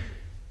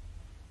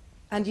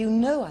 And you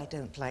know I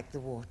don't like the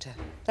water.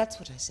 That's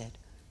what I said.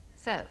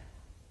 So,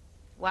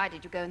 why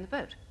did you go in the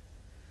boat?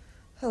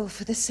 Oh,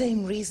 for the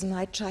same reason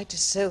I tried to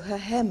sew her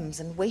hems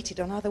and waited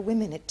on other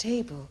women at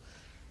table.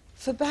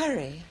 For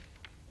Barry.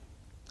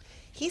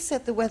 He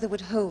said the weather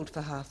would hold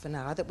for half an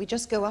hour, that we'd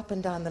just go up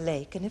and down the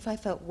lake, and if I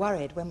felt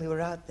worried when we were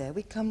out there,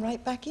 we'd come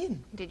right back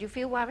in. Did you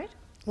feel worried?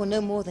 Well,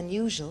 no more than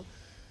usual.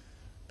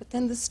 But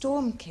then the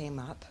storm came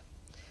up,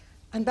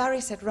 and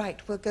Barry said,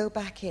 right, we'll go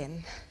back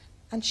in.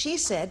 And she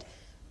said,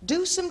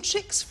 do some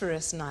tricks for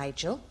us,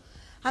 Nigel.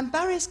 And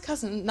Barry's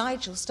cousin,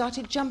 Nigel,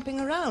 started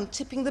jumping around,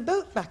 tipping the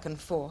boat back and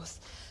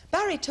forth.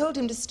 Barry told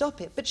him to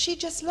stop it, but she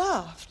just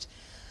laughed.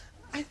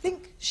 I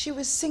think she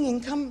was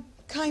singing some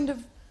kind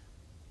of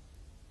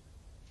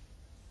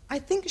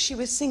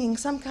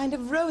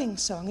rowing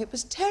song. It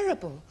was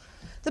terrible.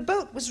 The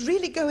boat was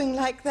really going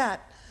like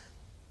that.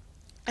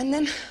 And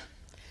then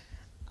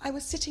I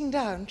was sitting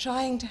down,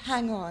 trying to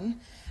hang on,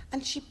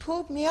 and she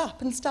pulled me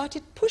up and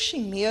started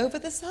pushing me over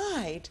the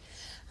side.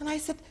 And I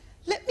said,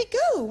 Let me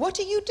go. What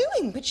are you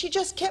doing? But she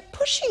just kept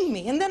pushing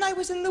me, and then I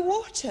was in the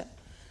water.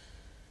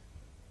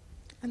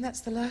 And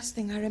that's the last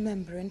thing I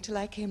remember until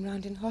I came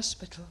round in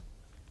hospital.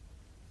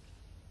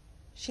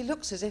 She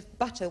looks as if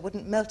butter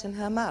wouldn't melt in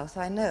her mouth,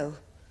 I know.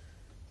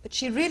 But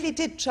she really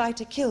did try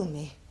to kill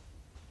me.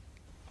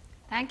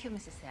 Thank you,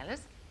 Mrs.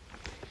 Sellers.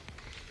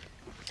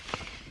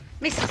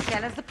 Mrs.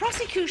 Sellers, the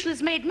prosecution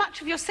has made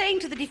much of your saying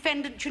to the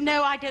defendant, you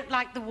know I don't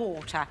like the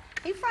water.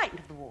 Are you frightened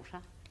of the water?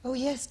 Oh,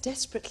 yes,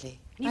 desperately.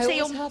 You I say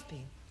always your- have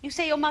been. You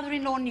say your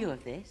mother-in-law knew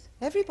of this?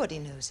 Everybody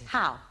knows it.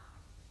 How?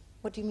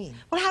 What do you mean?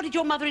 Well, how did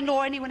your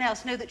mother-in-law or anyone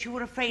else know that you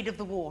were afraid of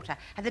the water?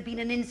 Had there been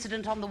an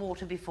incident on the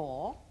water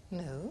before?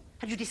 No.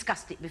 Had you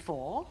discussed it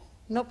before?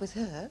 Not with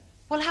her.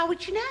 Well, how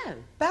would she know?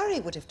 Barry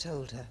would have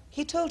told her.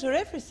 He told her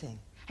everything.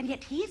 And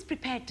yet he is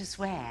prepared to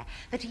swear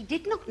that he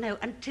did not know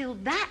until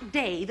that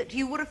day that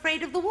you were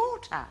afraid of the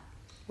water.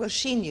 Well,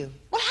 she knew.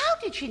 Well, how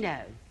did she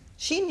know?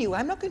 She knew.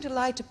 I'm not going to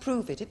lie to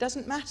prove it. It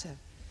doesn't matter.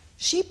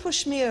 She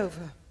pushed me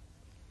over.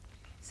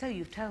 So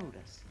you've told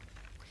us.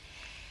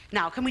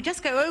 Now, can we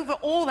just go over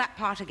all that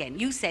part again?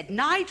 You said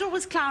Nigel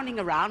was clowning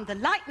around, the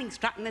lightning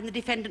struck, and then the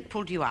defendant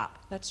pulled you up.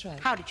 That's right.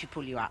 How did she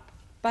pull you up?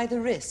 By the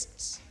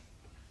wrists.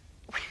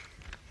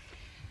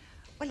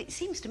 Well, it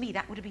seems to me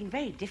that would have been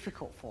very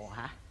difficult for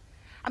her.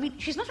 I mean,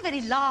 she's not a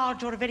very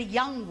large or a very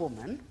young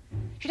woman.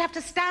 She'd have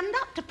to stand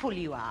up to pull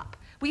you up.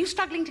 Were you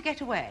struggling to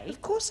get away?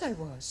 Of course I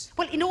was.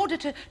 Well, in order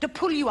to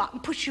pull you up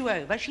and push you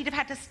over, she'd have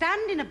had to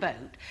stand in a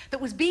boat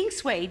that was being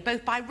swayed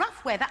both by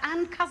rough weather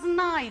and cousin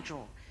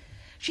Nigel.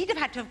 She'd have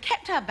had to have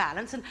kept her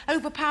balance and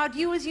overpowered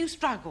you as you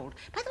struggled.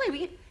 By the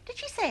way, did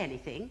she say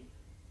anything?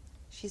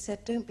 She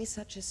said, don't be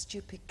such a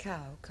stupid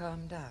cow.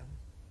 Calm down.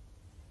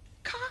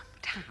 Calm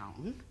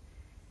down?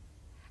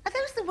 Are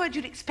those the words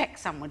you'd expect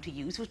someone to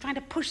use who was trying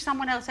to push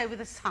someone else over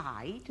the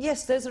side?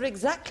 Yes, those are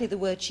exactly the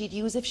words she'd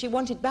use if she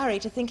wanted Barry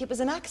to think it was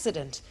an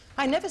accident.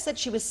 I never said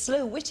she was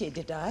slow-witted,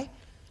 did I?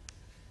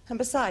 And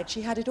besides,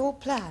 she had it all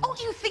planned. Oh,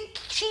 you think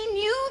she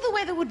knew the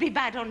weather would be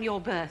bad on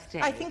your birthday?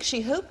 I think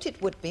she hoped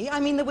it would be. I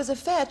mean, there was a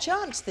fair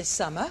chance this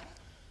summer.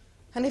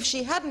 And if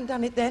she hadn't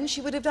done it then,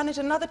 she would have done it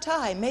another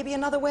time, maybe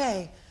another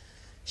way.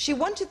 She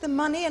wanted the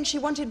money and she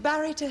wanted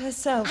Barry to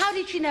herself. How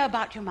did she know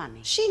about your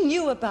money? She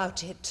knew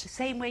about it. The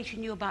same way she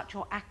knew about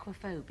your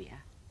aquaphobia.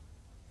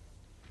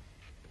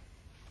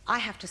 I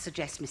have to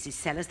suggest, Mrs.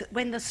 Sellers, that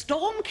when the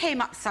storm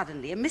came up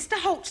suddenly and Mr.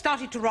 Holt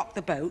started to rock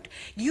the boat,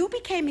 you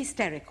became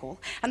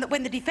hysterical, and that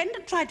when the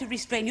defendant tried to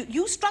restrain you,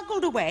 you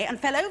struggled away and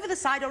fell over the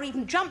side or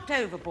even jumped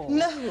overboard.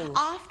 No.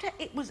 After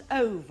it was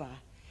over,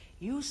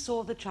 you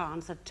saw the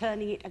chance of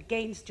turning it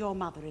against your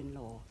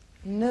mother-in-law.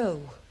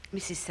 No.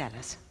 Mrs.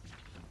 Sellers.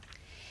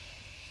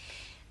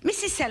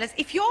 Mrs. Sellers,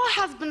 if your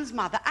husband's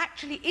mother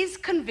actually is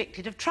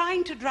convicted of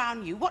trying to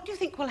drown you, what do you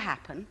think will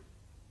happen?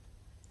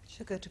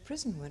 She'll go to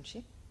prison, won't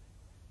she?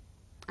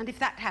 And if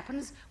that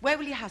happens, where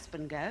will your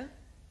husband go?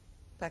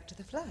 Back to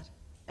the flat.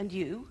 And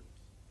you?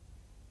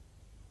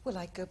 Well,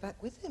 I'd go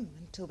back with him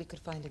until we could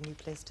find a new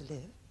place to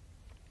live.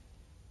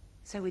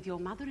 So with your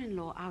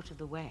mother-in-law out of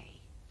the way,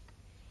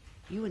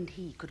 you and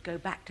he could go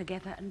back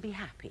together and be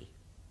happy?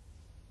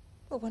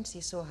 Well, once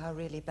he saw how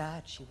really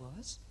bad she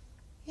was,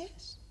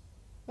 yes.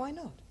 Why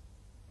not?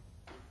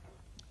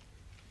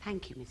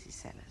 Thank you, Mrs.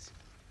 Sellers.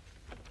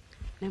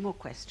 No more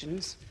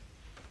questions.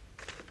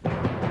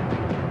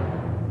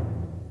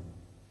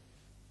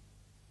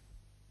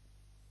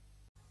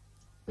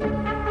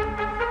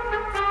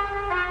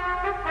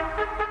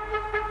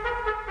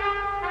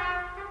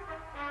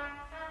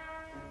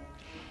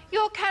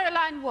 You're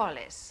Caroline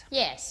Wallace.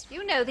 Yes.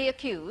 You know the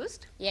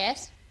accused.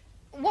 Yes.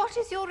 What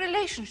is your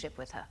relationship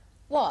with her?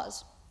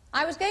 Was.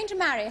 I was going to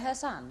marry her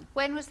son.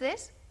 When was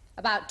this?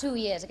 About 2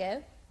 years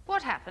ago.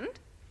 What happened?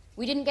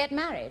 We didn't get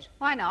married.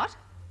 Why not?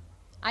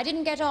 I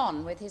didn't get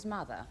on with his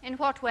mother. In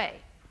what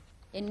way?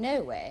 In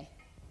no way.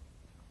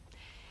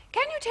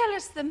 Can you tell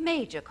us the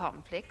major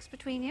conflicts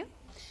between you?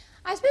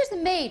 I suppose the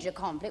major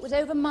conflict was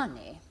over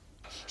money.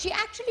 She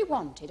actually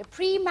wanted a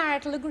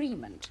premarital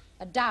agreement,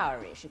 a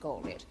dowry, she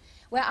called it,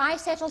 where I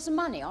settled some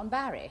money on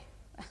Barry.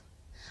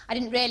 I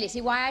didn't really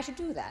see why I should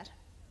do that.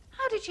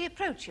 How did she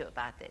approach you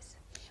about this?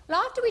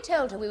 Well, after we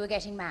told her we were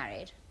getting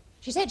married,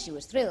 she said she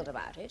was thrilled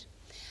about it.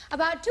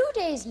 About 2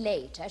 days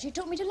later, she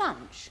took me to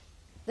lunch,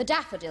 the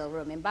Daffodil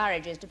Room in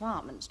Burridge's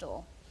department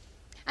store.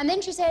 And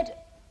then she said,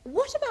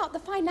 what about the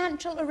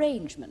financial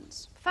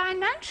arrangements?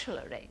 Financial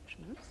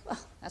arrangements? Well,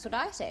 that's what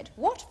I said.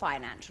 What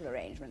financial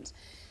arrangements?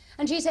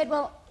 And she said,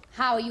 well,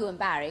 how are you and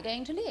Barry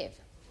going to live?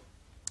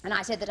 And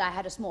I said that I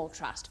had a small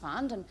trust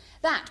fund, and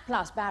that,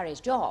 plus Barry's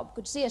job,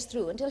 could see us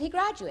through until he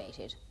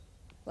graduated.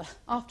 Well,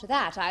 after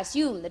that, I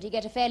assumed that he'd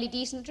get a fairly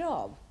decent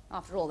job,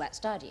 after all that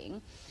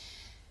studying.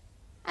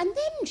 And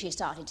then she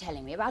started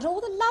telling me about all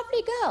the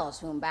lovely girls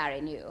whom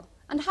Barry knew,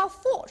 and how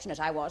fortunate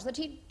I was that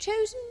he'd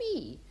chosen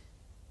me.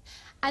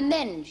 And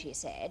then she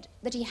said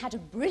that he had a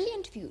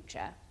brilliant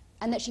future,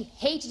 and that she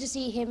hated to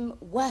see him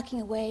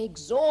working away,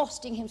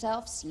 exhausting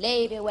himself,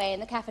 slaving away in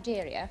the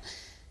cafeteria,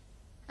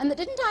 and that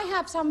didn't I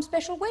have some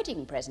special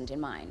wedding present in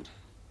mind?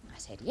 I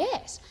said,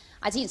 yes.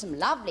 I'd seen some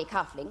lovely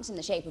cufflinks in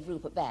the shape of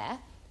Rupert Bear.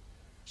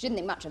 She didn't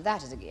think much of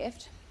that as a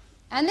gift.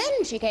 And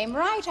then she came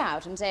right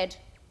out and said,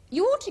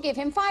 "You ought to give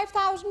him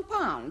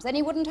 £5,000, then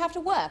he wouldn't have to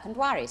work and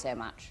worry so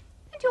much."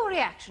 And your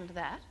reaction to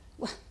that?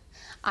 Well,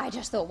 I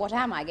just thought, what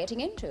am I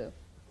getting into?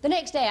 The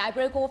next day I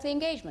broke off the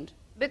engagement.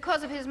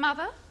 Because of his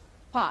mother?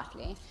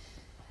 Partly.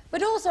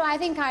 But also I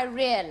think I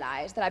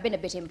realised that I'd been a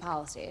bit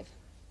impulsive.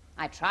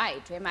 I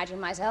tried to imagine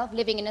myself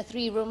living in a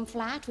 3-room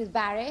flat with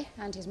Barry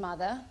and his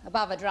mother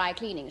above a dry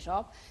cleaning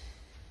shop.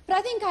 But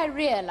I think I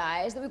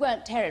realised that we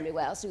weren't terribly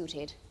well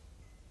suited.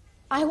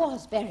 I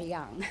was very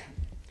young.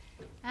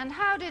 And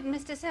how did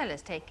Mr.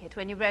 Sellers take it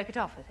when you broke it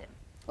off with him?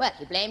 Well,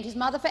 he blamed his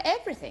mother for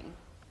everything.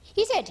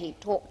 He said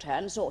he'd talk to her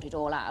and sort it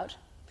all out.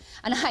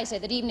 And I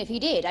said that even if he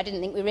did, I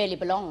didn't think we really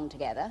belonged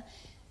together.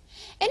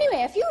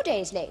 Anyway, a few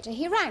days later,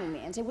 he rang me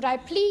and said, would I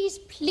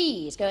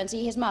please go and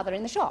see his mother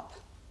in the shop,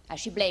 as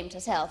she blamed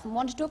herself and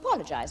wanted to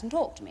apologise and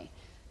talk to me.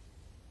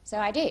 So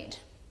I did.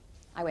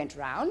 I went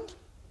round,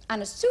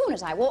 and as soon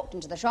as I walked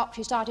into the shop,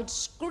 she started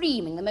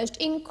screaming the most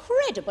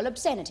incredible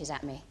obscenities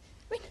at me.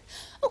 I mean,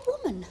 a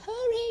woman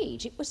her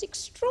age, it was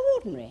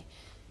extraordinary.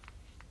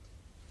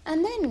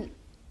 And then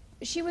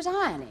she was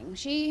ironing.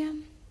 She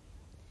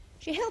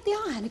held the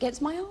iron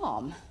against my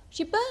arm.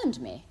 She burned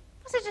me.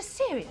 Was it a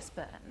serious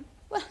burn?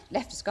 Well,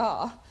 left a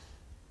scar.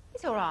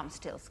 Is your arm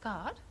still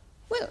scarred?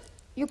 Well,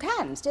 you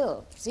can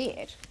still see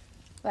it.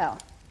 Well,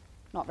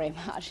 not very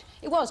much.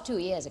 It was 2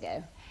 years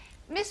ago.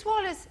 Miss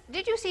Wallace,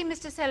 did you see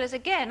Mr. Sellers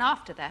again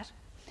after that?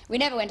 We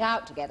never went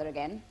out together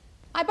again.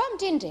 I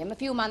bumped into him a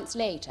few months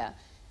later.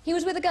 He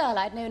was with a girl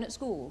I'd known at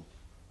school.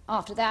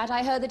 After that,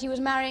 I heard that he was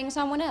marrying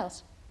someone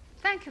else.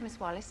 Thank you, Miss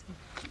Wallace.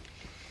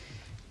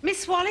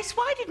 Miss Wallace,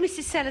 why did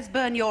Mrs. Sellers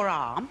burn your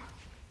arm?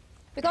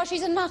 Because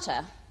she's a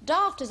nutter,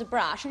 daft as a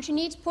brush, and she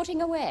needs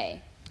putting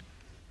away.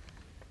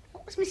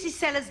 What was Mrs.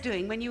 Sellers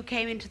doing when you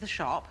came into the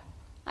shop?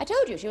 I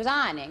told you she was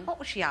ironing. What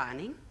was she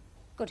ironing?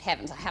 Good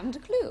heavens, I haven't a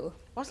clue.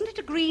 Wasn't it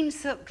a green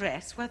silk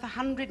dress worth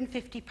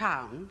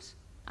 £150?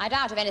 I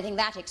doubt if anything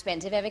that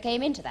expensive ever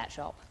came into that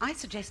shop. I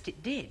suggest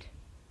it did.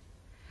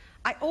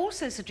 I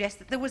also suggest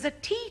that there was a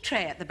tea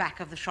tray at the back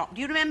of the shop.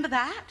 Do you remember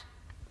that?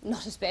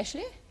 Not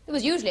especially. There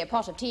was usually a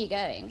pot of tea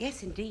going.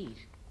 Yes, indeed.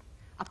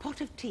 A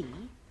pot of tea,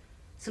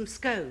 some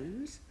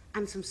scones,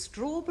 and some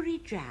strawberry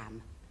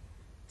jam.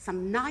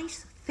 Some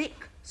nice,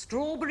 thick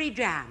strawberry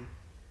jam.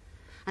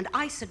 And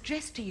I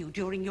suggest to you,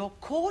 during your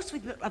course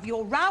of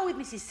your row with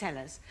Mrs.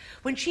 Sellers,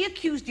 when she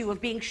accused you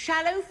of being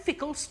shallow,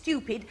 fickle,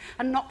 stupid,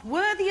 and not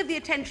worthy of the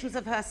attentions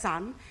of her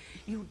son,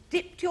 you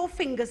dipped your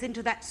fingers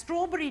into that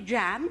strawberry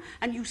jam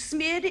and you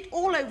smeared it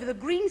all over the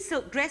green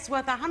silk dress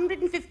worth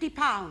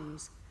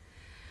 £150.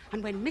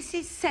 And when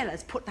Mrs.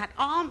 Sellers put that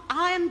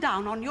iron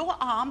down on your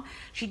arm,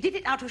 she did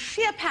it out of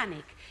sheer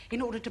panic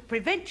in order to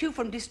prevent you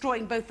from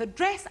destroying both the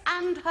dress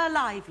and her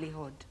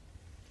livelihood.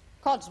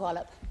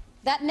 Codswallop,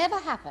 that never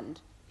happened.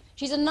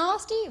 She's a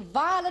nasty,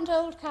 violent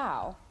old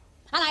cow.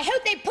 And I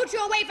hope they put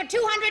you away for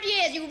 200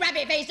 years, you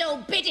rabbit-faced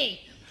old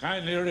biddy.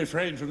 Kindly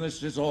refrain from this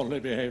disorderly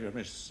behaviour,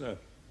 Miss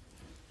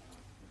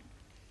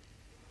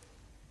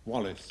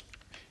Wallace.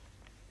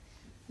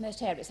 Most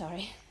terribly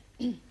sorry.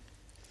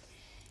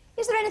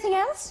 Is there anything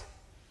else?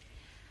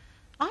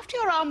 After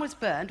your arm was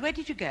burned, where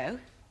did you go?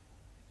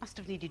 Must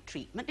have needed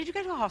treatment. Did you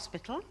go to a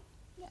hospital?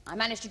 I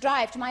managed to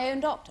drive to my own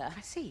doctor.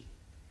 I see.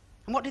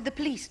 And what did the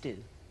police do?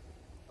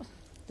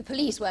 The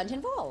police weren't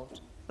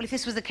involved. Well, if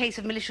this was a case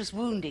of malicious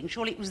wounding,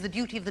 surely it was the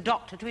duty of the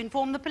doctor to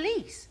inform the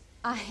police.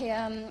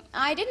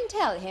 I didn't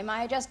tell him.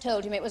 I just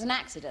told him it was an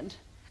accident.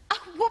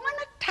 A woman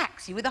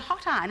attacks you with a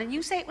hot iron and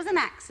you say it was an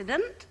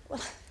accident?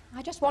 Well,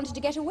 I just wanted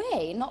to get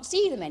away and not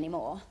see them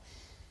anymore.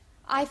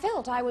 I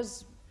felt I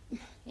was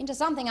into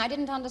something I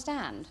didn't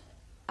understand.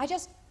 I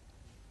just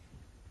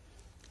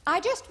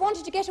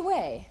wanted to get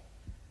away.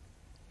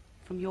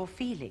 From your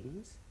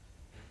feelings?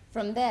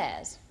 From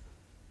theirs.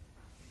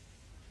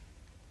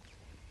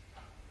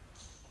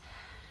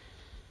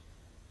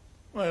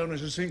 Well,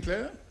 Mrs.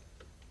 Sinclair,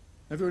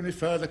 have you any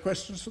further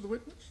questions for the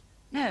witness?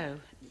 No.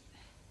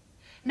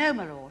 No,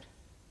 my lord.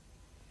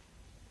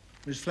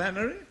 Miss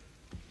Flannery?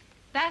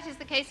 That is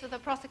the case of the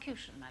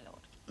prosecution, my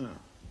lord. Oh.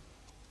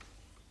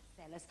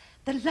 Sellers,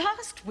 the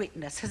last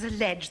witness has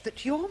alleged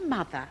that your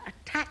mother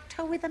attacked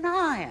her with an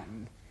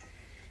iron.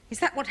 Is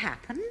that what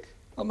happened?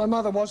 Well, my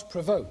mother was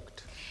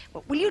provoked.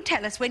 Well, will you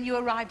tell us when you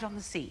arrived on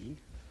the scene?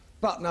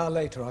 About an hour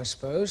later, I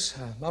suppose.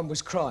 Mum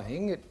was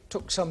crying. It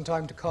took some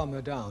time to calm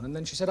her down, and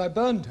then she said I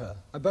burned her.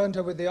 I burned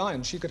her with the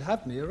iron. She could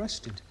have me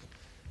arrested.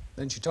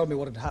 Then she told me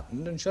what had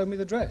happened and showed me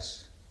the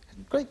dress.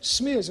 Great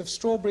smears of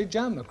strawberry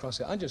jam across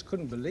it. I just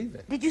couldn't believe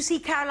it. Did you see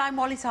Caroline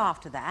Wallace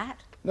after that?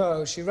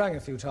 No, she rang a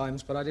few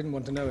times, but I didn't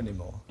want to know any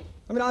more.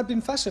 I mean, I'd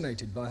been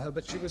fascinated by her,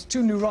 but she was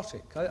too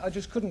neurotic. I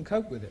just couldn't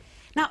cope with it.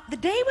 Now, the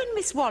day when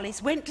Miss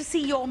Wallace went to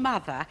see your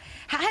mother,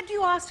 had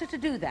you asked her to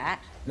do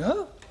that?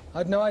 No,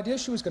 I'd no idea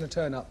she was going to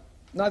turn up.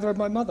 Neither had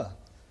my mother.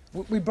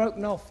 We'd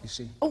broken off, you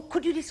see. Oh,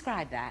 could you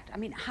describe that? I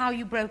mean, how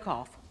you broke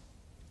off?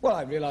 Well,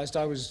 I realised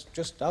I was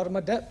just out of my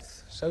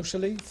depth,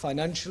 socially,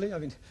 financially. I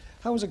mean,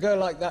 How was a girl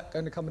like that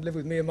going to come and live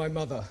with me and my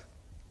mother?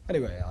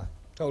 Anyway, I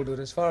told her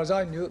that as far as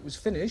I knew it was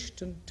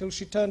finished until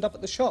she turned up at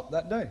the shop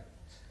that day.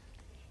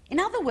 In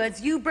other words,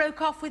 you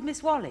broke off with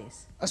Miss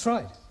Wallace? That's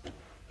right.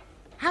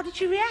 How did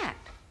she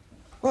react?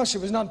 Well, she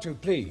was none too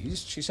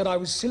pleased. She said I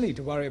was silly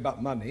to worry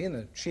about money and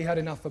that she had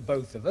enough for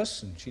both of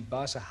us and she'd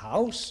buy us a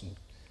house. And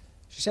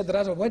she said that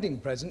as a wedding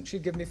present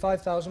she'd give me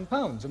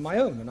 £5,000 of my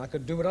own and I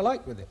could do what I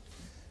liked with it.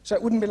 So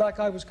it wouldn't be like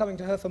I was coming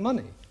to her for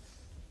money.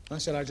 I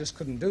said I just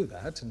couldn't do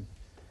that, and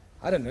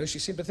I don't know, she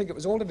seemed to think it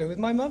was all to do with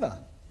my mother.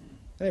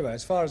 Anyway,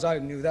 as far as I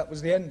knew, that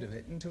was the end of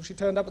it until she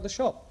turned up at the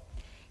shop.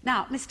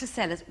 Now, Mr.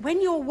 Sellers,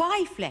 when your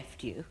wife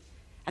left you,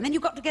 and then you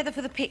got together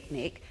for the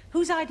picnic,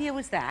 whose idea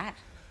was that?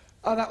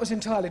 Oh, that was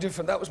entirely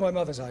different. That was my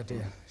mother's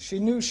idea. She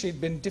knew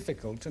she'd been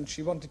difficult and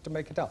she wanted to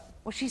make it up.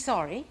 Was she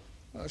sorry?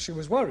 Well, she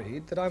was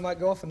worried that I might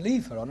go off and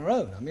leave her on her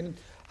own. I mean,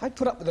 I'd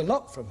put up with a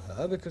lot from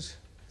her because,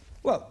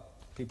 well,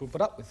 people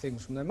put up with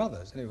things from their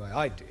mothers. Anyway,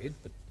 I did,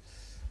 but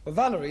for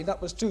Valerie,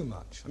 that was too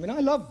much. I mean, I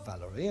loved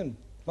Valerie, and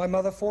my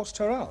mother forced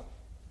her out.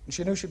 And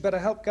she knew she'd better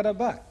help get her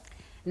back.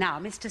 Now,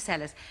 Mr.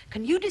 Sellers,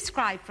 can you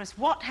describe for us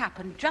what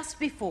happened just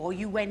before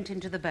you went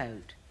into the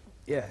boat?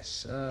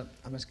 Yes,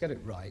 I must get it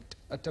right.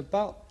 At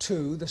about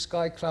 2, the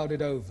sky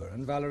clouded over,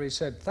 and Valerie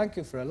said, "Thank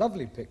you for a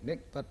lovely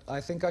picnic, but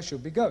I think I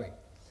should be going."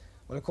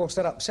 Well, of course,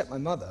 that upset my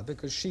mother,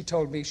 because she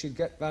told me she'd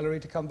get Valerie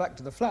to come back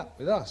to the flat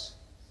with us.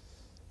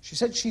 She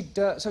said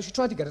so she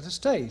tried to get her to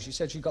stay. She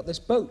said she'd got this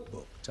boat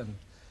booked, and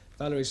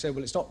Valerie said,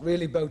 well, it's not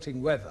really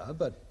boating weather,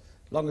 but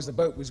as long as the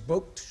boat was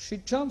booked,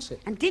 she'd chance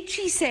it. And did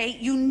she say,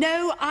 "You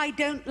know I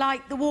don't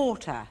like the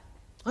water"?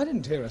 I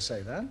didn't hear her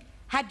say that.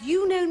 Had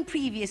you known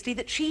previously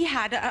that she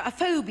had a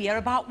phobia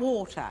about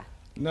water?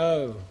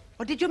 No.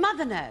 Or did your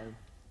mother know?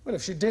 Well,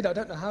 if she did, I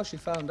don't know how she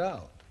found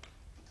out.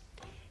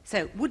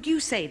 So, would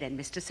you say then,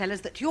 Mr. Sellers,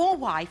 that your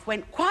wife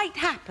went quite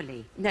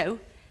happily, no,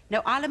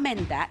 I'll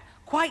amend that,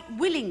 quite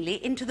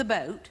willingly into the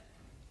boat?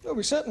 Well,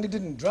 we certainly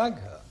didn't drag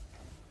her.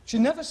 She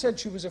never said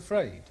she was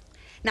afraid.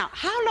 Now,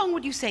 how long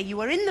would you say you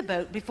were in the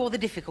boat before the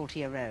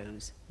difficulty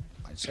arose?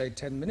 I'd say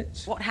 10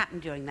 minutes. What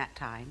happened during that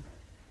time?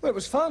 Well, it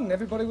was fun.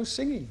 Everybody was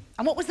singing.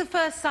 And what was the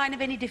first sign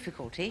of any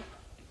difficulty?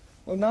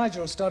 Well,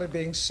 Nigel started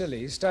being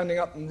silly, standing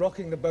up and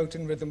rocking the boat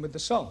in rhythm with the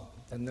song.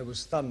 Then there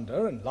was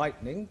thunder and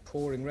lightning,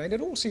 pouring rain.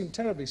 It all seemed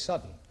terribly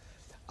sudden.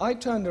 I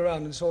turned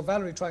around and saw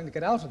Valerie trying to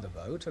get out of the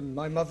boat and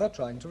my mother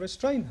trying to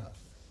restrain her.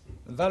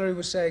 And Valerie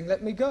was saying,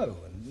 "Let me go,"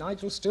 and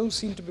Nigel still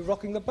seemed to be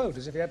rocking the boat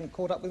as if he hadn't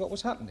caught up with what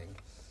was happening.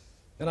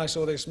 Then I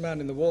saw this man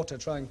in the water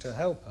trying to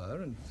help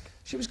her, and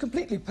she was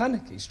completely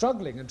panicky,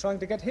 struggling and trying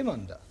to get him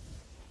under.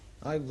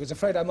 I was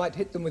afraid I might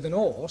hit them with an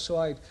oar, so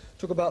I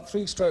took about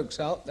 3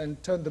 strokes out, then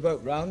turned the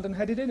boat round and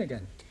headed in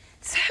again.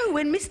 So,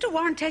 when Mr.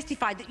 Warren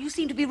testified that you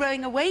seemed to be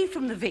rowing away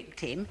from the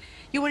victim,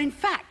 you were in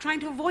fact trying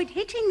to avoid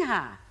hitting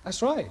her?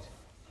 That's right.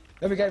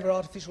 Then we gave her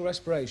artificial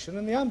respiration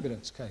and the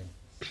ambulance came.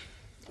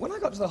 When I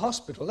got to the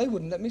hospital, they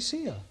wouldn't let me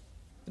see her.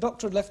 The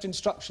doctor had left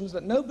instructions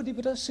that nobody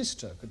but her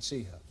sister could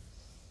see her.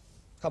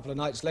 A couple of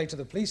nights later,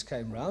 the police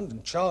came round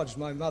and charged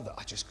my mother.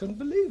 I just couldn't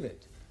believe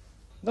it.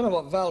 I don't know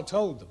what Val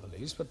told the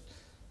police, but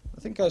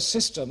I think her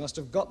sister must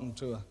have gotten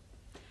to her.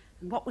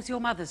 And what was your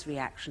mother's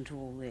reaction to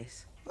all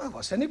this? Well,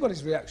 what's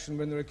anybody's reaction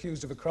when they're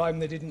accused of a crime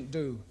they didn't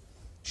do?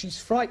 She's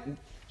frightened.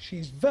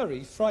 She's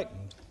very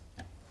frightened.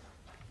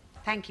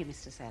 Thank you,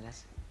 Mr.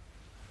 Sellers.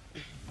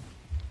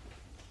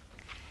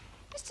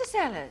 Mr.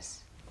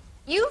 Sellers,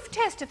 you've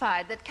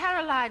testified that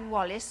Caroline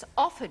Wallace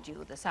offered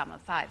you the sum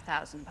of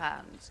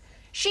 £5,000.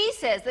 She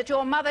says that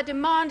your mother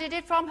demanded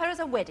it from her as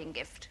a wedding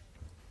gift.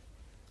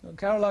 Well,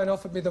 Caroline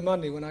offered me the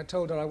money when I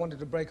told her I wanted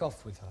to break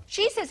off with her.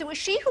 She says it was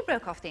she who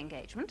broke off the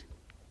engagement.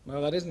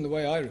 Well, that isn't the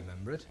way I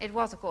remember it. It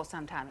was, of course,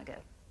 some time ago.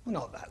 Well,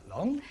 not that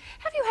long.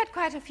 Have you had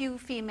quite a few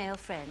female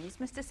friends,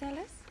 Mr.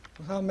 Sellers?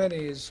 Well, how many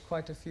is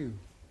quite a few?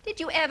 Did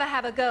you ever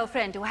have a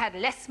girlfriend who had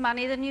less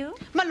money than you?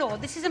 My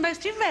lord, this is a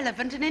most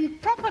irrelevant and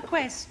improper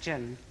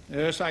question.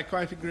 Yes, I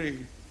quite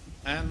agree.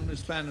 And,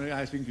 Miss Flannery,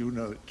 I think you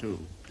know it too.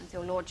 As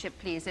your lordship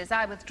pleases,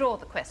 I withdraw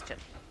the question.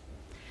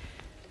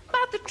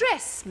 About the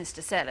dress,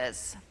 Mr.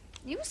 Sellers.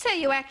 You say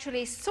you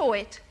actually saw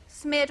it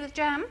smeared with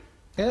jam?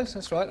 Yes,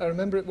 that's right. I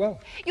remember it well.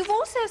 You've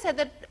also said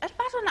that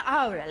about an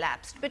hour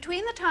elapsed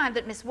between the time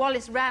that Miss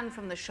Wallace ran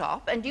from the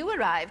shop and you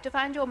arrived to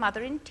find your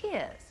mother in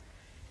tears.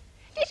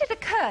 Did it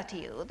occur to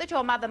you that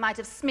your mother might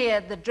have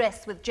smeared the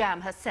dress with jam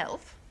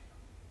herself?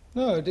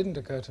 No, it didn't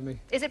occur to me.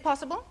 Is it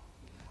possible?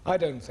 I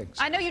don't think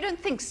so. I know you don't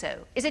think so.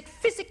 Is it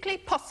physically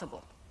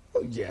possible?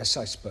 Oh, yes,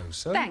 I suppose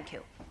so. Thank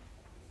you.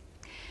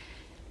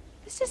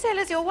 Mr.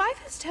 Sellers, your wife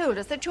has told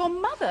us that your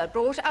mother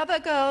brought other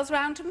girls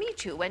round to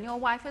meet you when your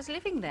wife was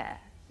living there.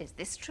 Is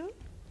this true?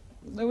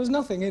 There was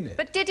nothing in it.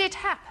 But did it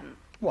happen?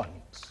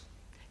 Once.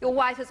 Your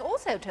wife has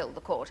also told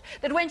the court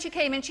that when she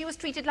came in, she was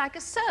treated like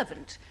a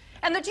servant,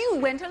 and that you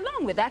went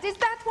along with that. Is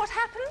that what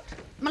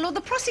happened? My lord,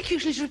 the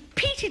prosecution is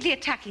repeatedly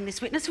attacking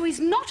this witness who is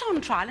not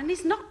on trial and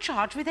is not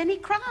charged with any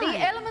crime.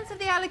 The elements of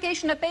the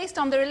allegation are based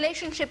on the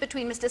relationship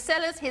between Mr.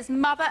 Sellers, his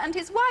mother, and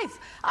his wife.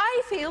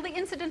 I feel the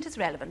incident is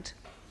relevant.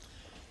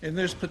 In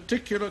this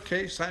particular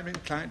case, I'm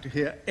inclined to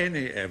hear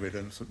any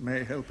evidence that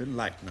may help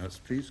enlighten us.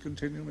 Please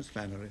continue, Miss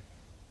Flannery.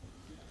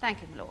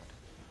 Thank you, my lord.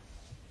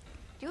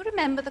 Do you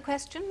remember the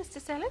question, Mr.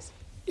 Sellers?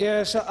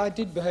 Yes, I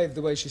did behave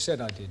the way she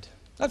said I did.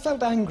 I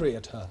felt angry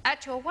at her.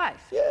 At your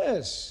wife?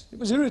 Yes, it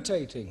was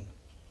irritating.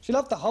 She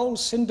loved the whole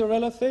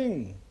Cinderella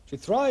thing. She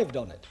thrived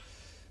on it.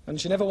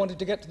 And she never wanted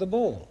to get to the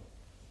ball.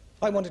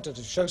 I wanted her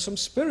to show some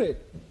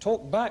spirit,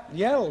 talk back,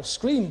 yell,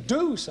 scream,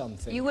 do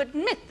something. You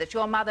admit that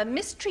your mother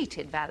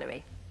mistreated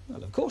Valerie?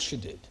 Well, of course she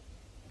did.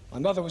 My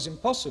mother was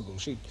impossible.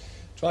 She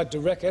tried to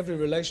wreck every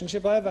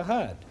relationship I ever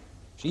had.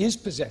 She is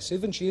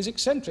possessive and she is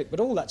eccentric, but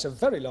all that's a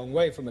very long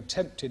way from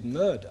attempted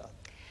murder.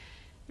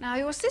 Now,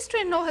 your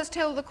sister-in-law has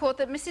told the court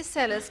that Mrs.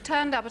 Sellers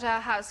turned up at our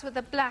house with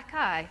a black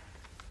eye.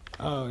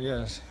 Oh,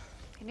 yes.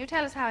 Can you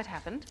tell us how it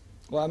happened?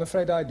 Well, I'm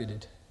afraid I did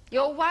it.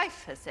 Your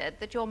wife has said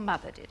that your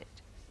mother did it.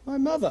 My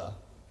mother?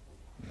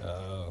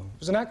 No. It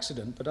was an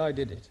accident, but I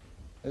did it.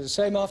 It was the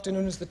same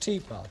afternoon as the tea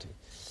party.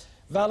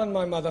 Val and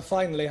my mother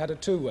finally had a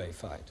two-way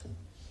fight.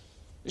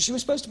 She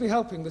was supposed to be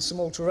helping with some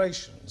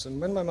alterations, and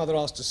when my mother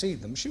asked to see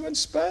them, she went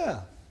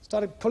spare.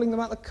 Started pulling them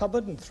out of the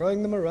cupboard and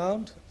throwing them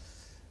around.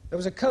 There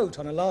was a coat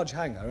on a large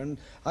hanger, and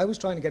I was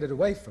trying to get it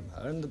away from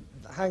her, and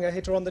the hanger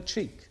hit her on the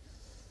cheek.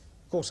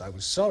 Of course, I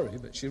was sorry,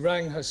 but she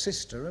rang her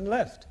sister and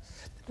left.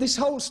 This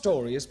whole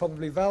story is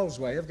probably Val's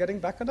way of getting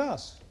back at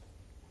us.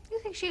 You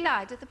think she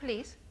lied to the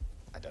police?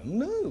 I don't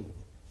know.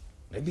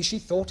 Maybe she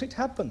thought it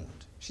happened.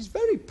 She's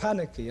very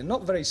panicky and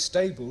not very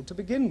stable to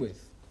begin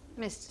with.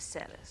 Mr.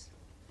 Sellers,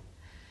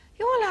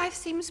 your life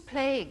seems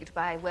plagued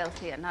by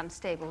wealthy and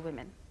unstable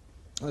women.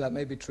 Well, that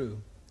may be true.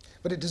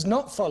 But it does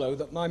not follow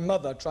that my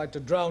mother tried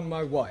to drown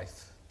my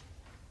wife.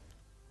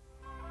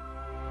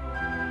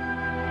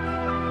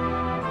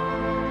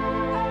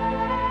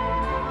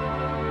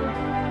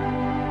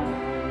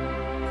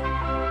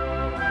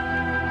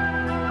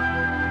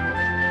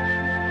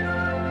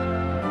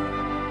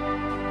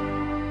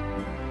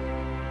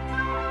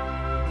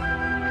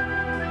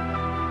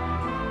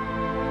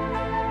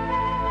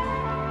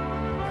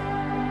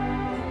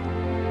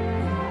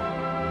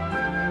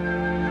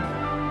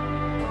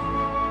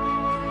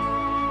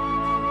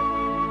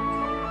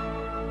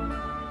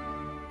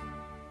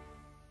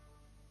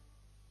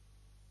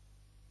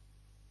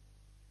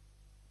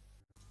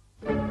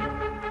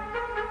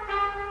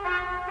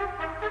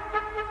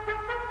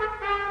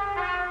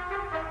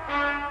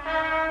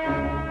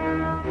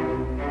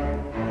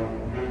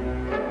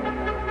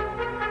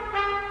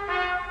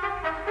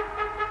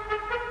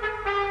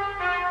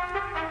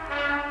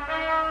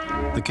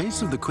 The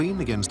case of the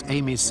Queen against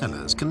Amy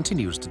Sellers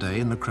continues today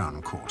in the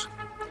Crown Court.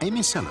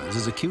 Amy Sellers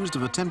is accused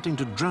of attempting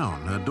to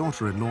drown her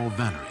daughter-in-law,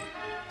 Valerie.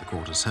 The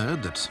court has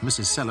heard that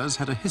Mrs. Sellers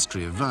had a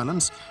history of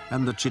violence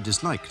and that she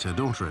disliked her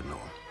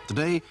daughter-in-law.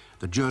 Today,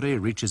 the jury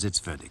reaches its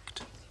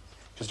verdict.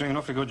 She's doing an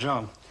awfully good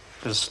job,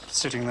 just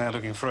sitting there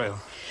looking frail.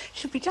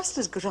 She'll be just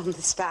as good on the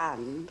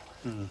stand.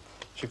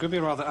 She could be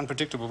a rather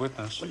unpredictable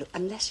witness. Well, look,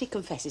 unless she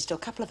confesses to a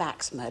couple of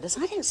axe murders,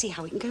 I don't see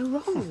how it can go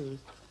wrong.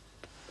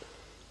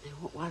 Now,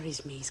 what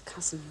worries me is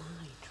Cousin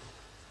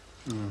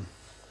Nigel.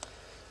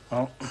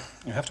 Well,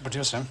 you have to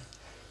produce him.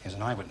 He's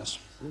an eyewitness.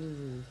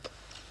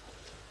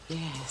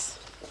 Yes.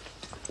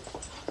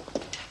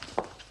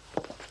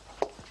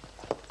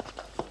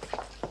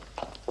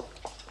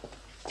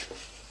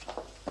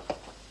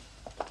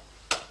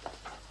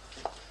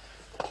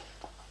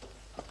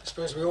 I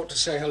suppose we ought to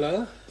say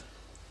hello?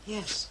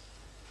 Yes.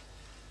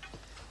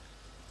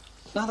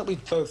 Now that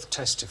we've both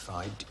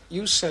testified,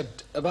 you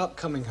said about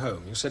coming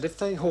home, you said if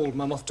they hauled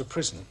Mum off to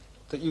prison,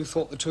 that you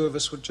thought the two of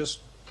us would just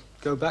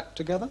go back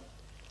together?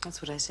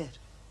 That's what I said.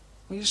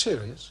 Were you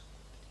serious?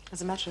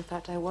 As a matter of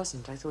fact, I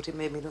wasn't. I thought it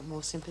made me look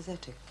more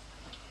sympathetic.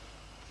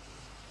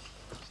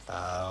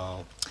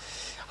 Oh,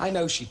 I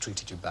know she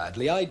treated you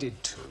badly. I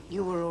did too.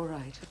 You were all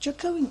right. But you're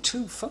going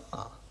too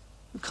far.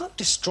 You can't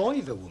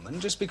destroy the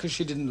woman just because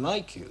she didn't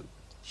like you.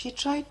 She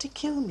tried to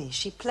kill me.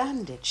 She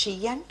planned it. She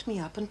yanked me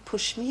up and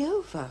pushed me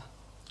over.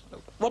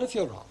 Look, what if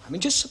you're wrong? I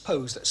mean, just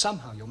suppose that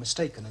somehow you're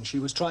mistaken and she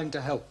was trying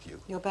to help you.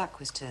 Your back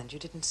was turned. You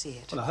didn't see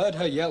it. Well, I heard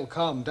her yell,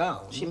 "Calm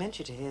down." She meant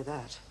you to hear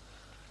that.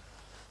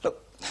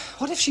 Look,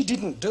 what if she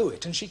didn't do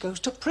it and she goes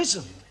to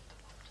prison?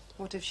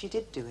 What if she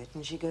did do it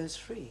and she goes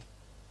free?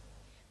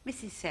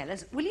 Mrs.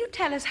 Sellers, will you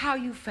tell us how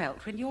you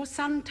felt when your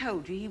son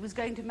told you he was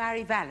going to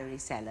marry Valerie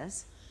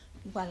Sellers?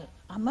 Well,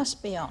 I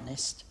must be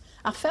honest.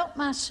 I felt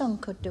my son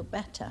could do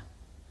better.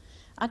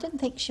 I didn't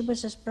think she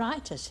was as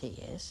bright as he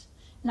is,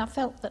 and I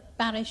felt that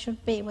Barry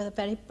should be with a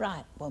very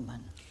bright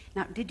woman.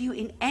 Now, did you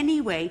in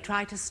any way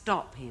try to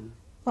stop him?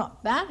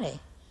 What, Barry?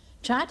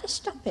 Try to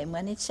stop him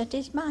when he'd set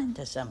his mind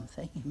to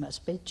something? He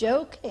must be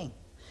joking.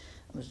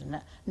 There was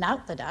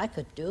naught that I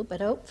could do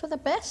but hope for the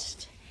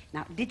best.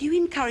 Now, did you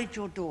encourage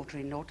your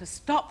daughter-in-law to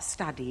stop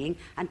studying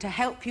and to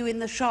help you in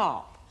the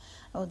shop?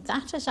 Oh,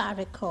 that, as I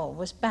recall,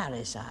 was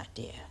Barry's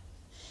idea.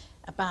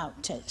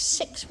 About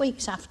 6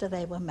 weeks after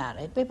they were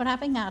married, we were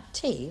having our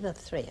tea, the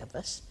three of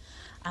us,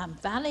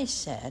 and Valley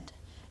said,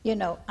 "You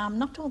know, I'm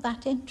not all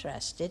that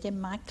interested in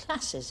my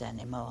classes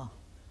anymore."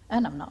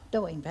 And I'm not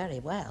doing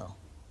very well,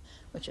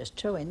 which is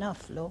true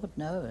enough, Lord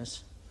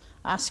knows.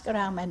 Ask her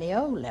how many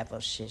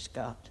O-levels she's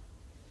got.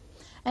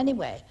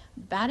 Anyway,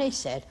 Barry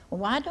said,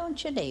 well, why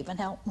don't you leave and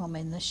help Mum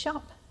in the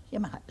shop? You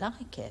might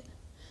like it.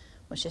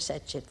 Well, she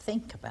said she'd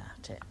think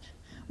about it.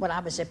 Well, I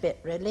was a bit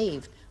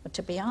relieved, but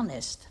to be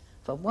honest,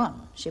 for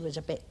one, she was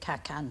a bit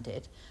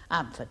cack-handed,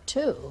 and for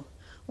two,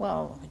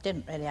 well, we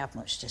didn't really have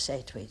much to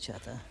say to each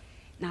other.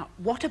 Now,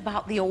 what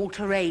about the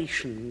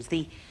alterations,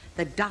 the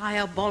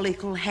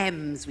diabolical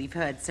hems we've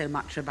heard so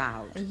much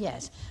about?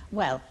 Yes,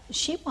 well,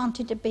 she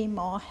wanted to be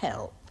more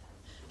help.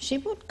 She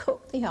would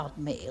cook the odd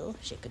meal.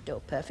 She could do a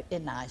perfectly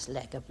nice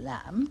leg of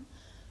lamb,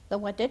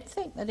 though I did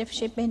think that if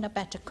she'd been a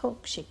better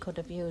cook, she could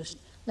have used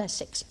less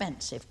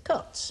expensive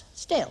cuts.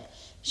 Still,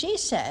 she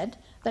said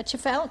that she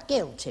felt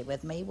guilty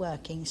with me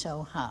working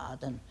so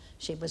hard, and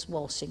she was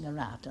waltzing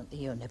around at the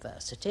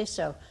university,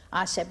 so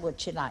I said, would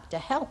she like to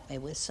help me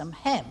with some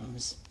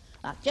hems?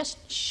 Like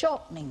just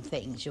shortening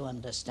things, you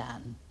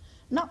understand,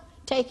 not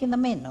taking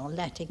them in or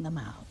letting them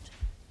out.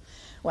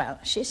 Well,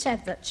 she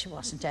said that she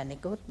wasn't any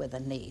good with a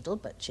needle,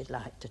 but she'd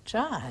like to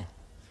try.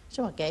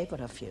 So I gave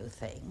her a few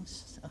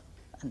things.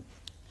 And,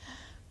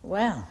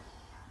 well,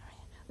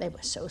 they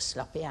were so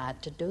sloppy I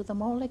had to do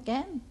them all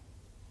again.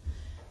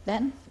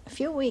 Then, a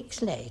few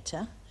weeks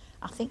later,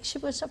 I think she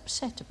was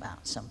upset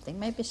about something,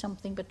 maybe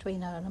something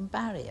between her and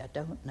Barry, I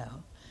don't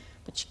know.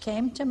 But she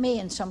came to me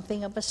in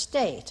something of a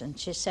state, and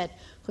she said,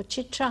 could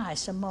she try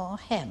some more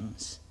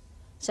hems?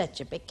 Said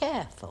she'd be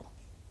careful.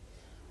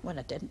 Well,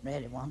 I didn't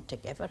really want to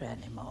give her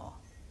any more,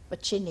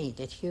 but she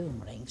needed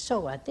humouring,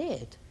 so I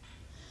did.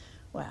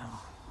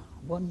 Well,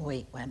 1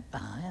 week went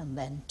by, and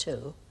then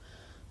 2.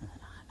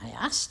 I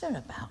asked her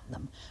about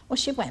them. Well,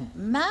 she went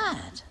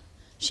mad.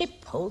 She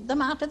pulled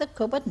them out of the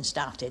cupboard and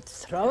started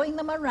throwing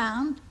them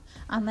around,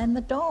 and then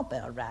the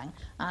doorbell rang,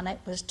 and it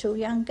was 2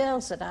 young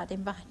girls that I'd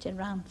invited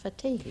round for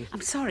tea.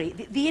 I'm sorry,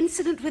 the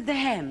incident with the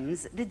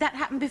hems, did that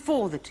happen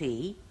before the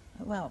tea?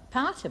 Well,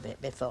 part of it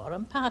before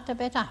and part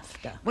of it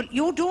after. Well,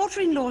 your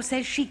daughter-in-law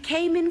says she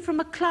came in from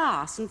a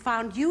class and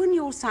found you and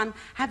your son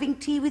having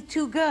tea with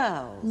 2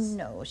 girls.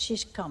 No,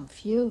 she's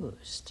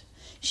confused.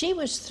 She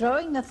was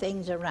throwing the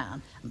things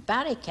around, and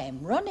Barry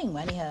came running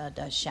when he heard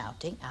her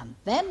shouting, and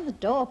then the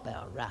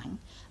doorbell rang,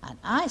 and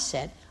I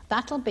said,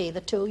 that'll be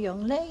the 2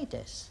 young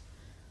ladies.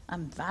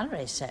 And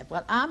Valerie said,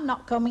 well, I'm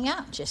not coming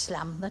out. She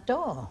slammed the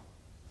door.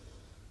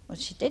 Well,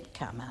 she did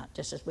come out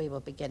just as we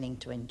were beginning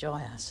to enjoy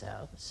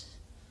ourselves,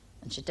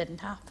 and she didn't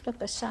half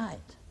look aside.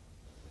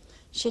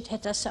 She'd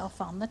hit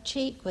herself on the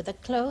cheek with a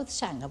clothes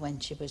hanger when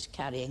she was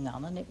carrying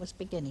on, and it was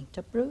beginning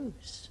to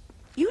bruise.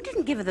 You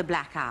didn't give her the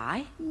black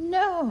eye?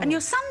 No. And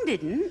your son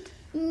didn't?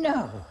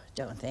 No,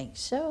 don't think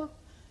so.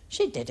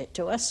 She did it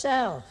to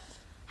herself.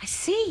 I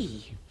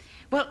see.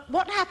 Well,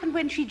 what happened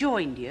when she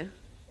joined you?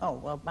 Oh,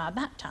 well, by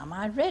that time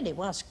I really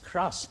was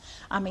cross.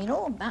 I mean,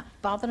 all that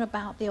bother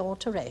about the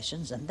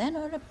alterations, and then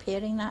her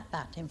appearing like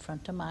that in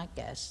front of my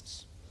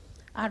guests.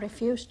 I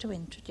refused to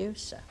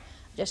introduce her.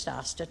 I just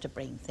asked her to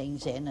bring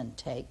things in and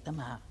take them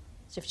out,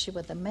 as if she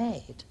were the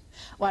maid.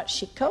 Well,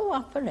 she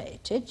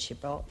cooperated. She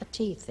brought the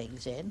tea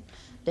things in,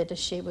 did as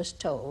she was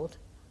told,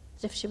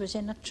 as if she was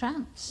in a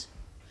trance.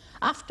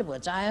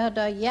 Afterwards, I heard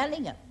her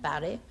yelling at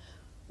Barry,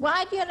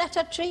 why do you let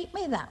her treat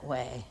me that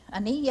way?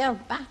 And he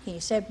yelled back, he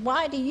said,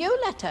 why do you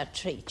let her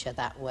treat you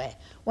that way?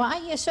 Why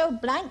are you so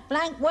blank,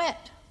 blank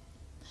wet?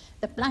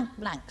 The blank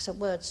blanks are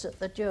words that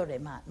the jury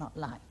might not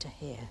like to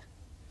hear.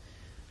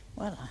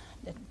 Well,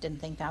 I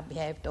didn't think I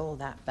behaved all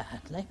that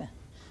badly, but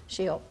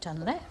she upped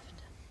and left.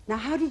 Now,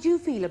 how did you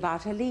feel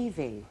about her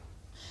leaving?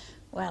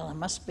 Well, I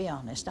must be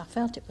honest, I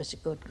felt it was a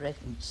good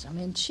riddance. I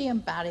mean, she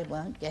and Barry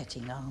weren't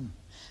getting on,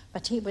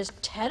 but he was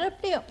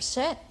terribly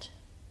upset.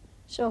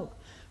 So,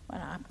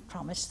 well, I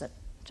promised that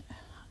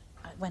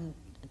when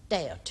a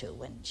day or two,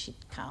 when she'd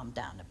calmed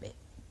down a bit,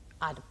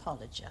 I'd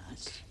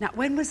apologise. Now,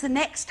 when was the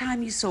next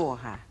time you saw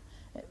her?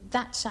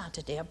 That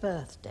Saturday, her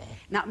birthday.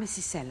 Now,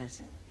 Mrs.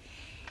 Sellers,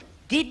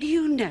 did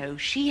you know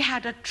she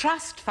had a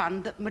trust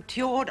fund that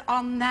matured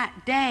on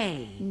that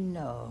day?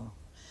 No.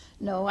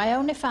 No, I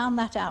only found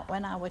that out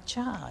when I was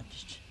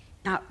charged.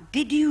 Now,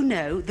 did you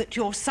know that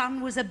your son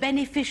was a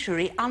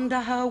beneficiary under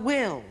her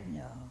will?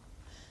 No.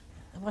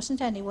 There wasn't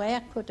any way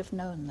I could have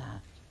known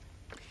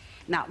that.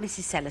 Now,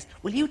 Mrs. Sellers,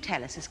 will you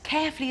tell us as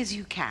carefully as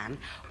you can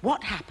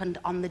what happened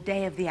on the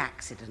day of the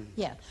accident?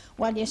 Yeah.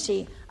 Well, you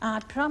see,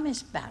 I'd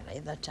promised Barry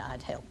that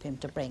I'd help him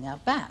to bring her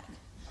back.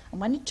 And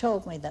when he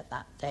told me that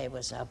that day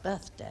was her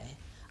birthday,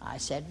 I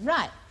said,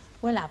 right,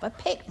 we'll have a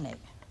picnic.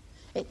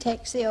 It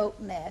takes the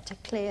open air to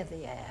clear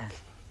the air.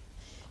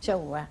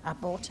 So I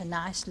bought a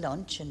nice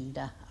lunch and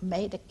I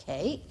made a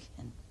cake.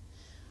 And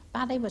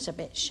Barry was a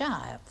bit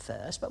shy at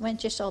first, but when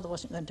she saw there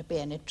wasn't going to be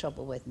any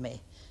trouble with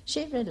me,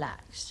 she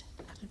relaxed.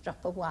 Had a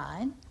drop of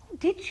wine. Oh,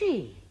 did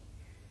she?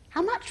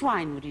 How much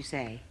wine would you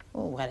say?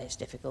 Oh, well, it's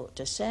difficult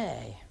to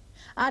say.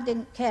 I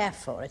didn't care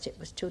for it. It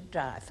was too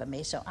dry for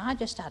me, so I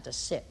just had a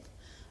sip.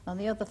 And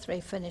the other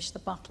 3 finished the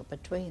bottle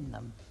between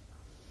them.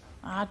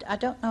 I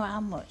don't know how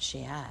much she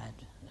had.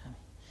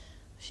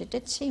 She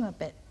did seem a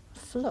bit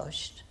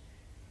flushed.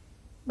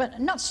 But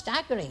not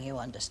staggering, you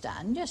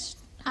understand, just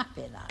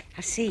happy like.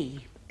 I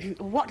see.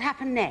 What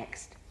happened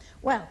next?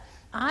 Well,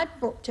 I'd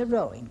booked a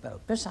rowing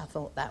boat because I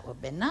thought that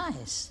would be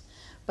nice.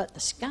 But the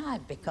sky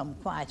had become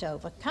quite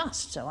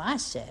overcast, so I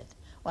said,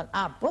 well,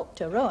 I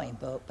booked a rowing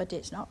boat, but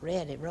it's not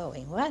really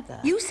rowing weather.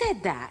 You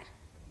said that?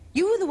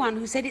 You were the one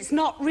who said it's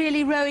not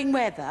really rowing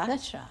weather?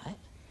 That's right.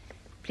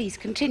 Please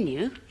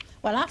continue.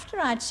 Well, after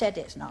I'd said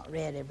it's not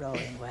really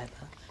rowing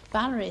weather,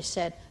 Valerie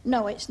said,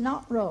 no, it's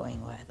not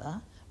rowing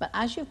weather, but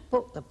as you've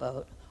booked the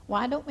boat,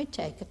 why don't we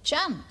take a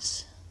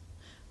chance?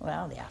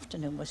 Well, the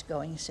afternoon was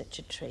going such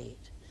a treat.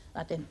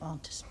 I didn't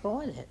want to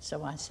spoil it,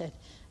 so I said,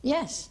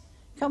 yes,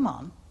 come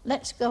on,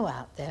 let's go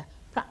out there.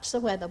 Perhaps the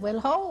weather will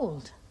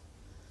hold.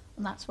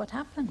 And that's what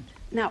happened.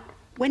 Now,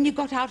 when you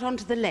got out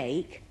onto the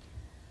lake...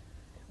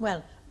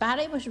 Well,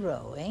 Barry was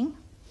rowing,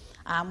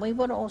 and we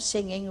were all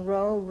singing,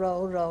 row,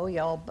 row, row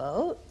your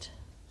boat.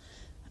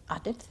 I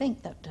did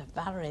think that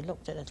Valerie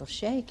looked a little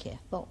shaky. I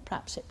thought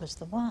perhaps it was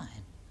the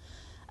wine.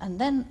 And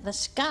then the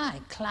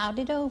sky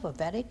clouded over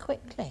very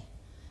quickly,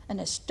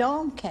 and a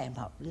storm came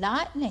up,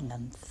 lightning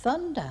and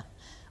thunder.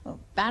 Well,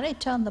 Barry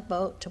turned the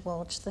boat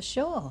towards the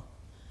shore.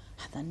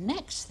 And the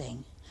next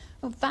thing,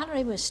 well,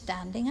 Valerie was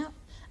standing up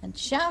and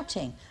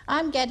shouting,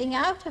 I'm getting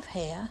out of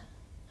here.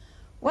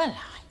 Well,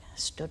 I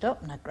stood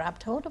up and I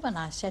grabbed hold of her and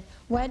I said,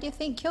 where do you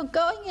think you're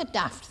going, you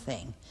daft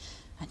thing?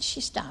 And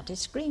she started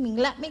screaming,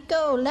 let me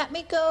go, let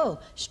me go.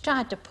 She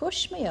tried to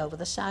push me over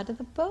the side of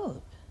the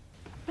boat.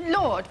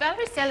 Lord,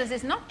 Valerie Sellers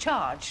is not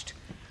charged.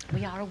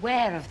 We are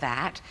aware of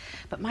that,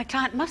 but my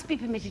client must be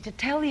permitted to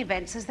tell the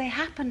events as they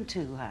happened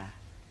to her.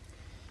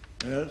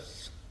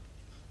 Yes,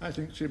 I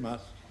think she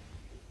must.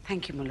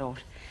 Thank you, my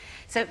lord.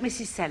 So,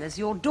 Mrs. Sellers,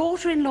 your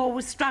daughter-in-law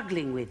was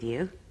struggling with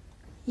you?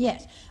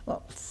 Yes.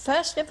 Well,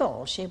 first of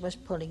all, she was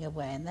pulling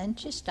away, and then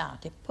she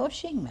started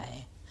pushing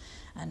me.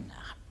 And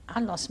I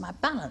lost my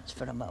balance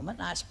for a moment.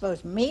 I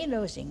suppose me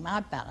losing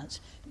my balance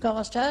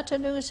caused her to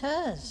lose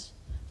hers.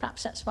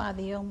 Perhaps that's why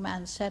the young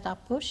man said I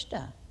pushed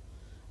her.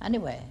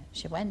 Anyway,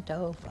 she went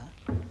over,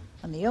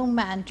 and the young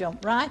man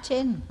jumped right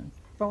in and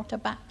brought her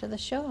back to the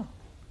shore.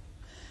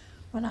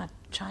 Well, I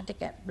tried to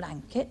get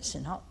blankets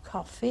and hot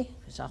coffee,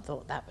 because I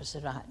thought that was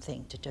the right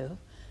thing to do. And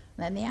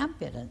then the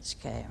ambulance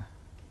came.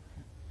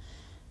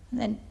 And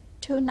then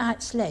 2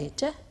 nights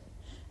later,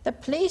 the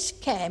police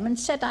came and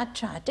said I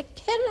tried to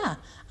kill her.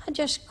 I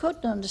just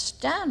couldn't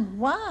understand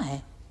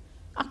why.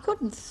 I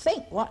couldn't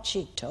think what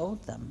she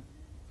told them.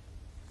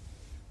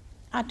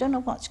 I don't know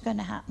what's going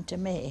to happen to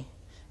me,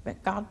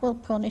 but God will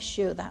punish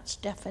you, that's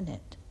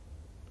definite.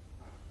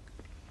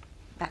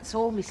 That's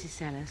all, Mrs.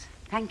 Sellers.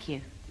 Thank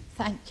you.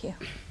 Thank you.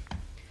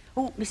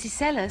 Oh, Mrs.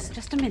 Sellers,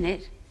 just a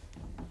minute.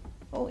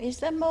 Oh, is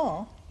there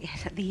more?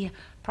 Yes, the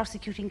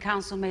prosecuting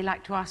counsel may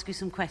like to ask you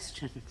some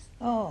questions.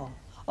 Oh,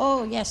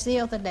 yes, the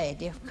other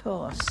lady, of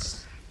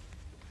course.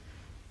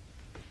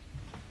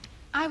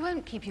 I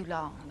won't keep you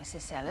long,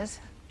 Mrs. Sellers.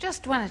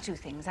 Just 1 or 2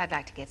 things I'd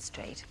like to get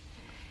straight.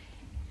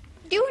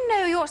 Do you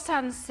know your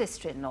son's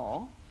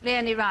sister-in-law,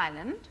 Leonie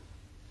Ryland?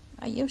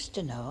 I used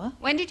to know her.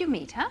 When did you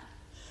meet her?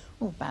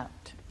 Oh,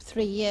 about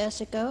 3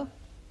 years ago.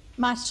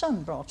 My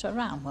son brought her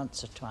round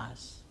once or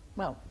twice.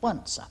 Well,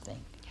 once, I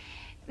think.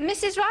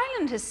 Mrs.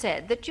 Ryland has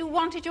said that you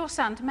wanted your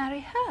son to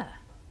marry her.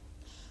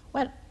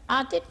 Well,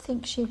 I did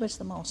think she was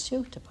the more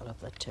suitable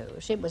of the two.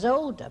 She was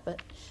older,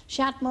 but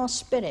she had more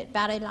spirit.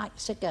 Barry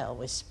likes a girl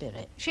with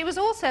spirit. She was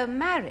also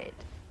married.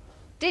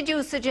 Did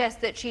you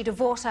suggest that she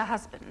divorce her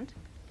husband?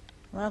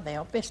 Well, they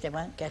obviously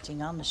weren't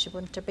getting on. She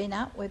wouldn't have been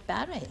out with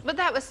Barry. But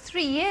that was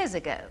 3 years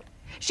ago.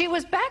 She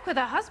was back with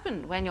her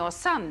husband when your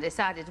son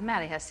decided to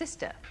marry her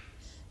sister.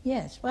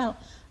 Yes, well,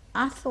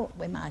 I thought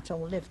we might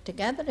all live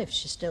together if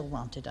she still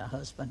wanted her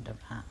husband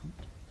around.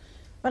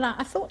 But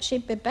I thought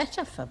she'd be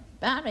better for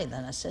Barry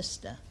than her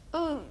sister.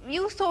 Oh,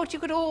 you thought you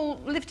could all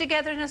live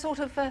together in a sort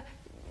of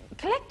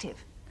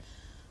collective?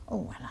 Oh,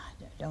 well,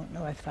 I don't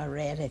know if I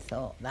really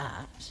thought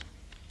that.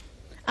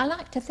 I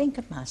like to think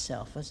of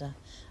myself as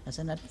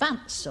an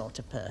advanced sort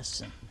of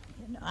person.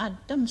 You know,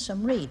 I'd done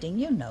some reading,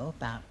 you know,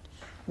 about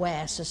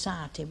where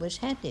society was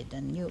headed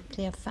and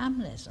nuclear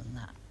families and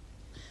that.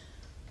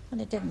 Well,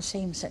 it didn't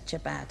seem such a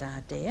bad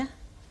idea.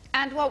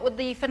 And what would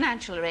the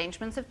financial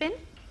arrangements have been?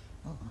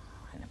 Oh,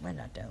 well,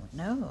 I don't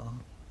know.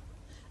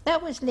 There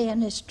was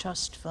Leonie's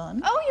trust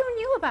fund. Oh, you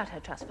knew about her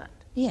trust fund?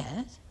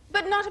 Yes.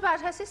 But not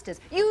about her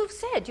sister's. You've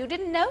said you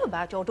didn't know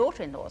about your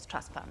daughter-in-law's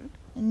trust fund.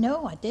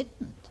 No, I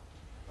didn't.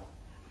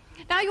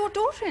 Now, your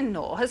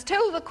daughter-in-law has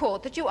told the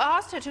court that you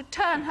asked her to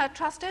turn her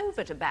trust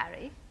over to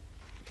Barry.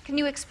 Can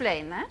you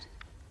explain that?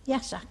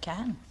 Yes, I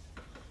can.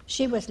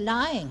 She was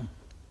lying.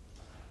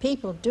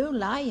 People do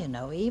lie, you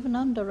know, even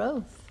under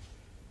oath.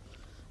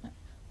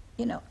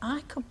 You know,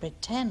 I could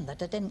pretend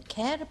that I didn't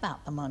care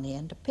about the money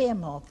and appear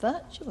more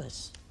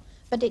virtuous.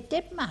 But it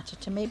did matter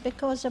to me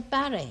because of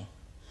Barry.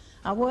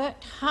 I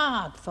worked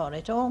hard for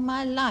it all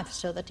my life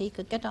so that he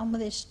could get on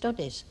with his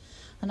studies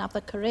and have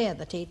the career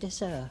that he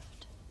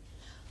deserved.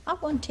 I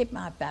wanted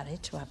my Barry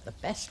to have the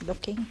best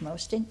looking,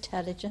 most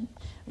intelligent,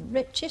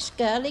 richest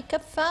girl he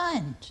could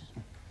find.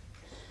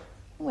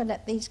 We'll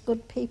let these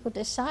good people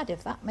decide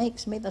if that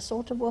makes me the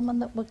sort of woman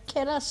that would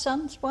kill her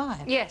son's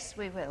wife. Yes,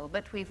 we will,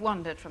 but we've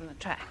wandered from the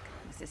track,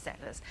 Mrs.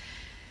 Sellers.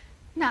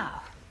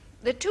 Now,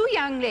 the two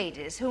young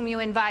ladies whom you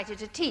invited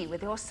to tea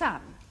with your son,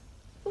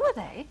 who were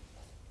they?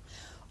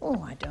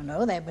 Oh, I don't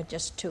know. They were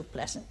just two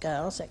pleasant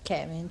girls that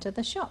came into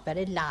the shop,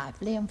 very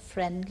lively and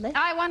friendly.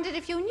 I wondered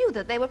if you knew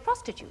that they were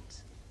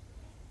prostitutes.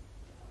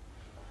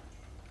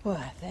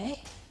 Were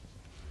they?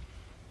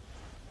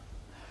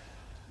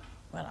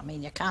 Well, I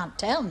mean, you can't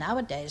tell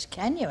nowadays,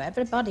 can you?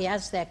 Everybody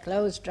has their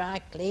clothes dry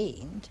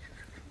cleaned.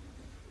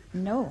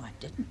 No, I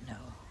didn't know.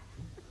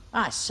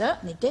 I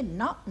certainly did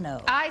not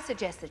know. I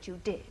suggest that you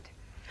did.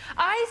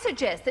 I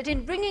suggest that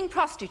in bringing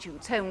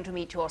prostitutes home to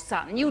meet your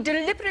son, you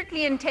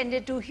deliberately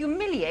intended to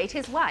humiliate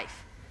his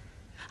wife.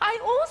 I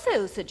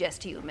also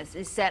suggest to you,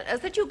 Mrs.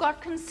 Sellers, that you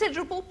got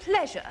considerable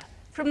pleasure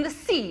from the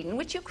scene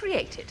which you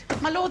created.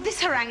 My lord,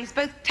 this harangue is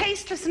both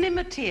tasteless and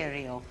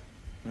immaterial.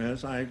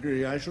 Yes, I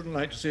agree. I shouldn't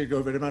like to see it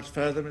go very much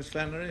further, Miss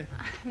Flannery.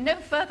 No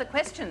further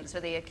questions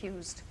for the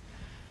accused.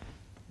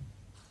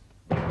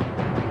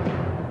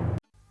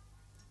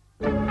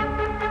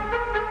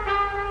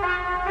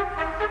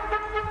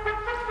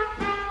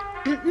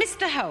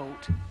 Mr.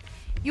 Holt,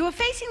 you were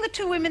facing the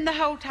two women the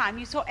whole time.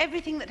 You saw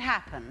everything that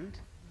happened.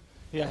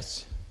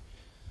 Yes.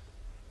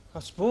 I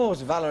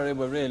suppose Valerie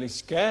were really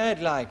scared,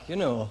 like, you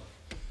know.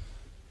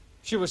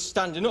 She was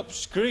standing up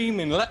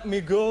screaming, "Let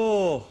me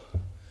go."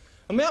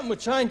 And my aunt were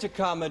trying to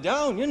calm her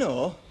down, you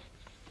know.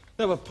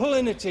 They were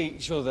pulling at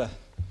each other.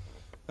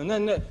 And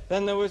then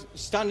they were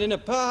standing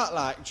apart,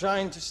 like,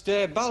 trying to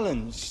stay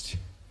balanced.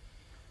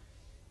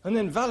 And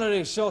then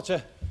Valerie sort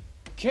of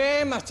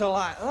came at her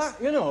like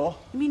that, you know.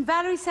 You mean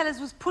Valerie Sellers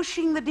was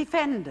pushing the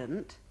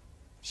defendant?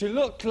 She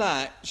looked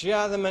like she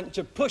either meant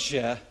to push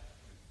her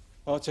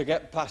or to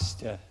get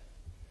past her.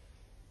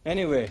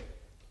 Anyway,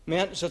 my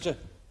aunt sort of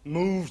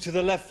moved to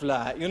the left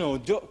like, you know,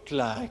 ducked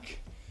like.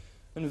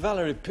 And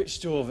Valerie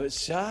pitched over its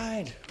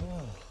side.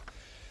 Oh,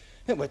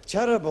 it was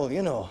terrible,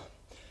 you know.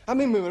 I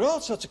mean, we were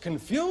all sort of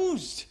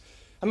confused.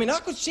 I mean, I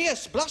could see her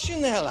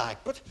splashing there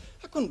like, but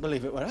I couldn't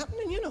believe it were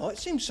happening, you know. It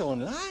seemed so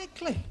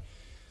unlikely.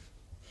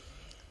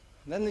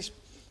 And then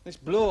this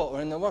bloke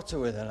were in the water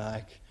with her,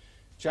 like,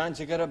 trying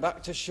to get her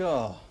back to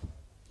shore.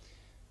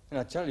 And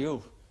I tell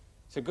you,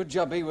 it's a good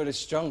job he were a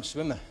strong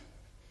swimmer,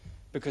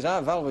 because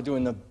our Val were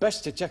doing the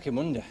best to take him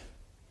under.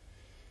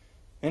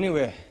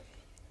 Anyway,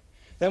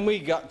 then we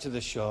got to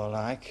the shore,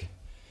 like,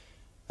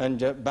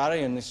 and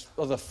Barry and this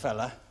other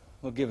fella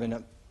were giving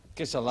a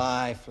kiss of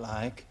life,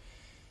 like,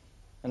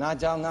 and I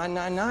dialed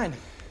 999. Is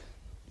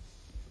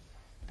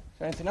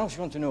there anything else you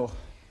want to know?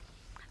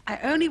 I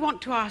only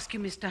want to ask you,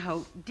 Mr.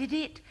 Holt, did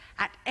it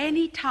at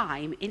any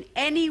time, in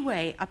any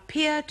way,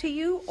 appear to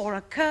you or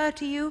occur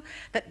to you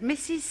that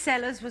Mrs.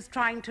 Sellers was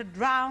trying to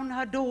drown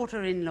her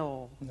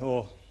daughter-in-law?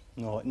 No,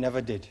 it never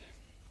did.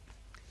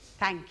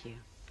 Thank you.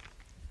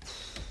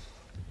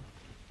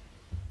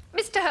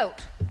 Mr.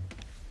 Holt,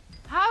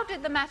 how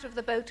did the matter of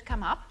the boat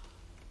come up?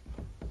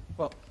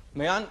 Well,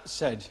 my aunt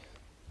said,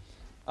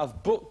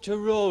 "I've booked a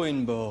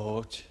rowing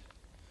boat,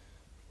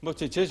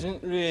 but it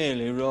isn't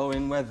really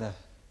rowing weather."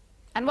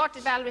 And what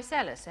did Valerie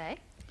Sellers say?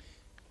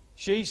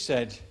 She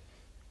said,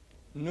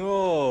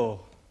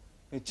 "No,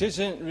 it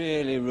isn't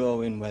really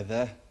rowing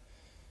weather.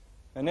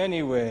 And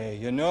anyway,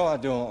 you know I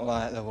don't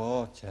like the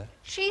water."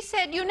 She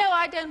said, "You know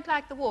I don't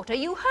like the water."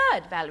 You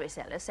heard Valerie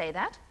Sellers say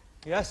that?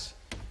 Yes.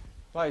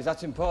 Why is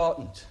that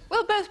important?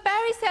 Well, both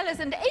Barry Sellers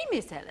and Amy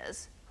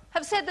Sellers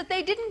have said that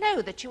they didn't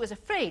know that she was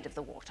afraid of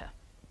the water.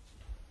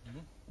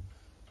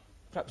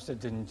 Perhaps they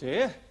didn't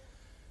hear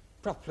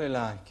properly,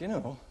 like, you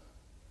know.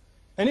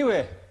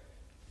 Anyway,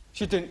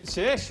 she didn't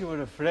say she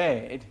were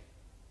afraid.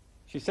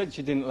 She said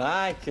she didn't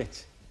like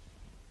it.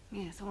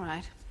 Yes, all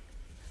right.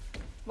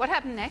 What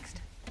happened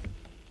next?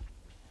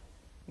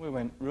 We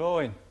went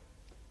rowing.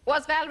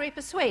 Was Valerie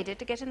persuaded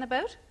to get in the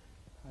boat?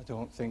 I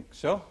don't think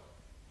so.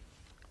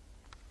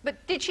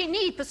 But did she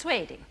need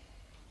persuading?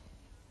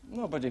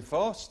 Nobody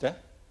forced her.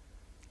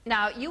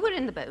 Now, you were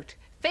in the boat,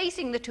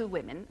 facing the two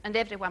women, and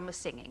everyone was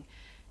singing.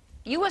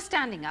 You were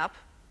standing up,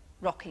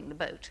 rocking the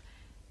boat.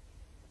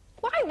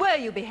 Why were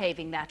you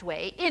behaving that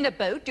way, in a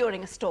boat,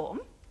 during a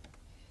storm?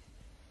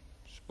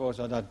 Suppose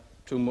I'd had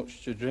too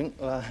much to drink,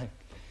 like.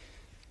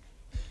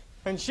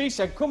 And she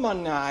said, "Come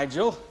on,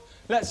 Nigel,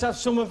 let's have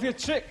some of your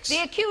tricks."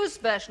 The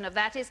accused version of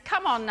that is,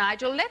 "Come on,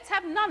 Nigel, let's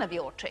have none of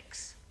your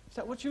tricks." Is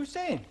that what you were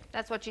saying?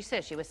 That's what she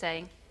said she was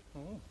saying.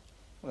 Oh,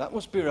 well, that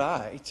must be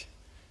right.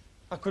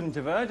 I couldn't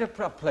have heard her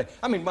properly.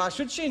 I mean, why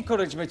should she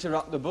encourage me to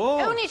rock the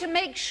boat? Only to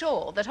make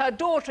sure that her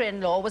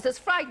daughter-in-law was as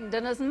frightened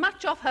and as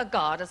much off her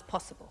guard as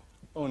possible.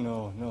 Oh,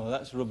 no,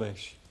 that's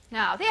rubbish.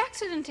 Now, the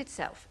accident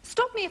itself.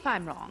 Stop me if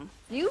I'm wrong.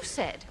 You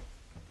said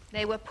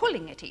they were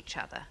pulling at each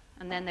other,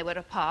 and then they were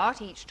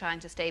apart, each trying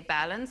to stay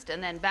balanced,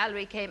 and then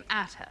Valerie came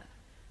at her.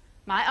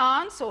 My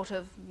aunt sort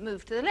of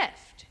moved to the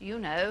left, you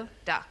know,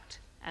 ducked,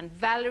 and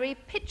Valerie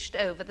pitched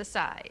over the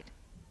side.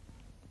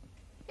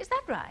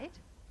 right?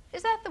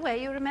 Is that the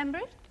way you remember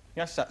it?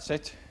 Yes, that's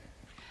it.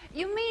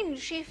 You mean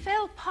she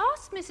fell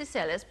past Mrs.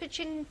 Sellers,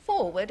 pitching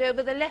forward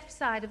over the left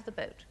side of the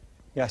boat?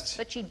 Yes.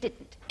 But she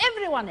didn't.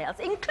 Everyone else,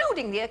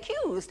 including the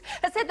accused,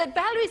 has said that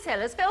Valerie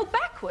Sellers fell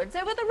backwards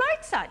over the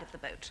right side of the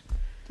boat.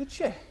 Did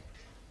she? Oh,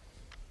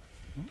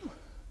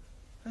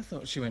 I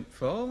thought she went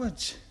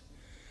forwards.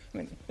 I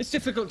mean, it's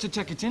difficult to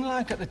take it in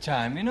like at the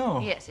time, you know.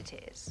 Yes, it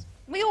is.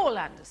 We all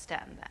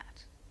understand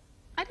that.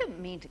 I don't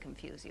mean to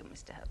confuse you,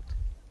 Mr. Holt.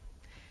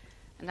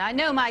 And I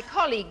know my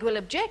colleague will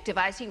object if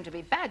I seem to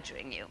be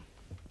badgering you.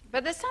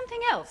 But there's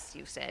something else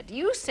you said.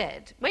 You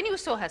said, when you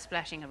saw her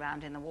splashing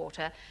around in the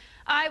water,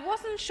 I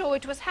wasn't sure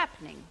it was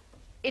happening.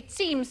 It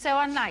seemed so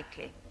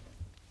unlikely.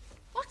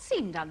 What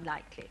seemed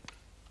unlikely?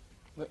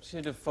 That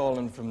she'd have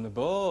fallen from the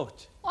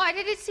boat. Why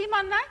did it seem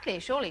unlikely?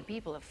 Surely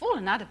people have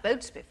fallen out of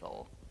boats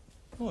before.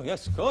 Oh,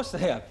 yes, of course they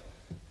have.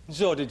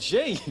 So did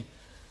she.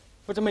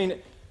 But, I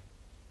mean,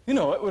 you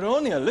know, it were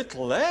only a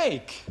little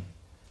lake.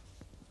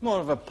 More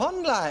of a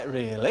pond like,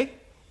 really.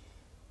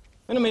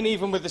 And, I mean,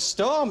 even with the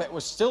storm, it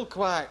was still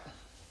quite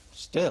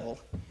still.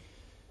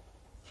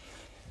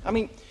 I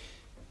mean,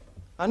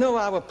 I know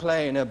I were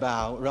playing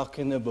about,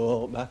 rocking the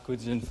boat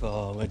backwards and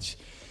forwards.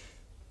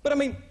 But, I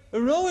mean,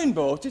 a rowing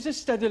boat is a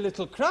steady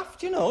little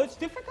craft, you know. It's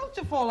difficult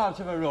to fall out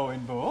of a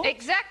rowing boat.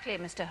 Exactly,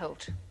 Mr.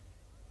 Holt.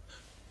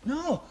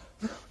 No,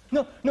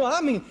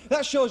 I mean,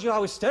 that shows you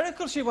how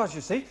hysterical she was,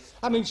 you see.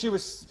 I mean, she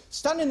was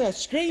standing there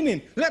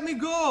screaming, "Let me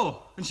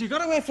go!" And she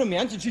got away from me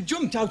and she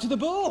jumped out of the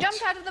boat.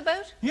 Jumped out of the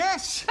boat?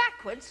 Yes.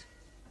 Backwards?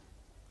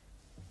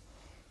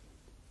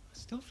 I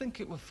still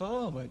think it were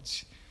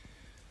forwards.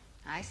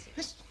 I see.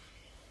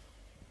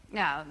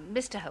 Now,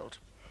 Mr. Holt,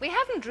 we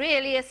haven't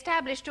really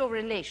established your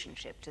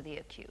relationship to the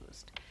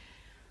accused.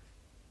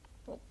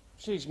 Well,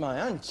 she's my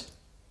aunt.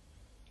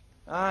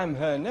 I'm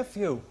her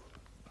nephew.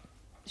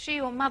 Is she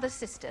your mother's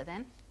sister,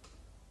 then?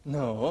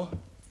 No.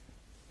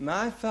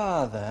 My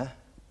father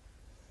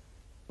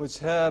was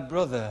her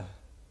brother.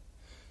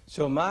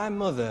 So my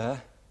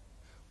mother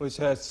was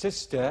her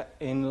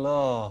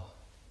sister-in-law.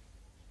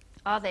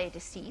 Are they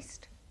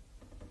deceased?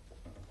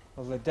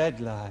 Well, they're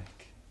dead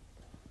like.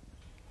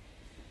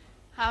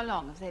 How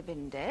long have they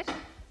been dead?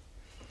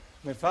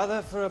 My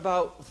father for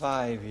about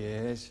 5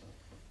 years.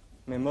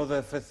 My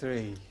mother for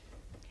 3.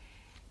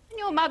 When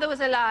your mother was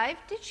alive,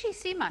 did she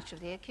see much of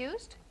the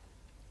accused?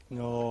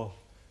 No.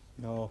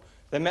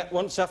 They met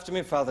once after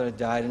my father had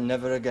died and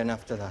never again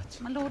after that.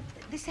 My lord,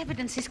 this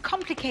evidence is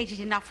complicated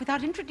enough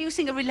without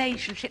introducing a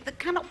relationship that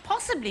cannot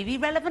possibly be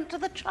relevant to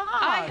the charge.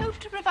 I hope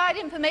to provide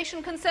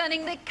information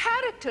concerning the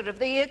character of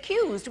the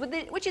accused,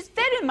 which is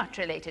very much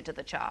related to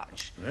the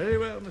charge. Very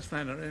well, Miss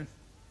Flannery.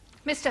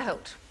 Mr.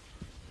 Holt,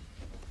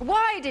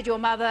 why did your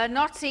mother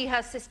not see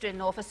her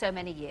sister-in-law for so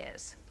many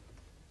years?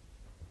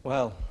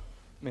 Well,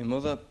 my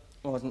mother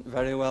wasn't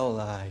very well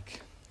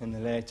like in the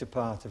later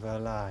part of her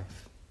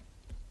life.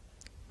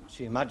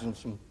 She imagined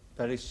some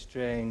very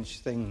strange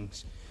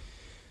things.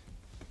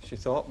 She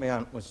thought my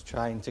aunt was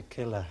trying to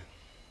kill her.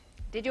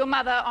 Did your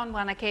mother, on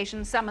one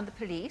occasion, summon the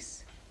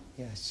police?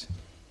 Yes.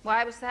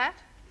 Why was that?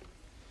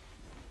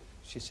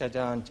 She said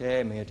Aunt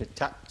Amy had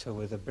attacked her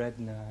with a bread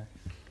knife.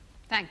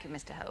 Thank you,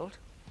 Mr. Holt.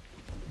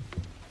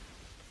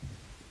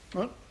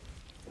 Well,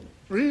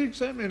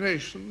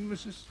 re-examination,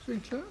 Mrs.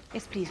 Sinclair?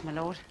 Yes, please, my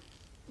lord.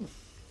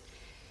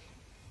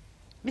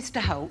 Mr.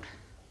 Holt,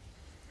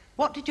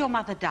 what did your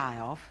mother die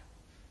of?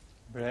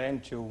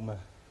 Brain tumour.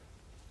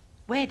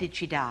 Where did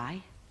she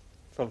die?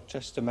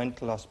 Colchester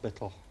Mental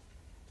Hospital.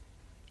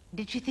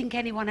 Did she think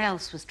anyone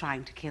else was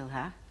trying to kill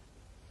her?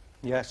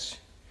 Yes.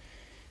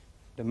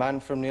 The man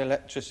from the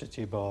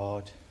electricity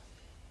board.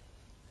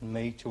 And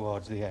me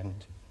towards the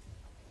end.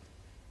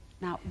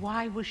 Now,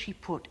 why was she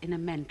put in a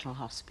mental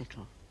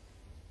hospital?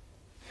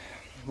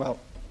 Well,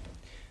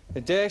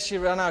 the day she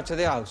ran out of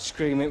the house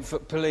screaming for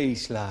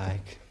police,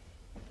 like,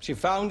 she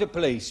found a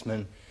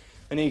policeman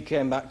and he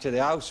came back to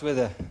the house with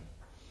her.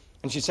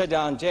 And she said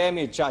Aunt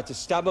Amy had tried to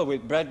stab her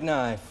with bread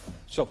knife,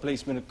 so a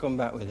policeman had come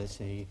back with her,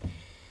 see.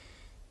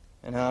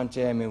 And Aunt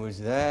Amy was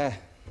there.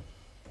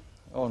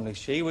 Only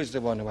she was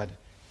the one who had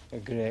a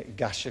great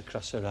gash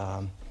across her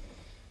arm.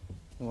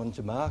 There wasn't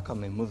a mark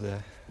on my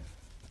mother.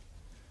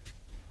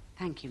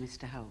 Thank you,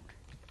 Mr. Holt.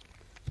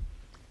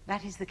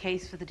 That is the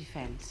case for the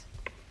defence.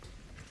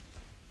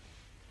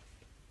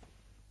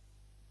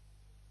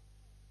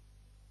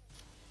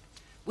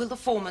 Will the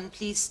foreman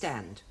please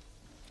stand?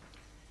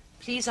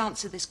 Please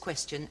answer this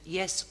question,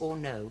 yes or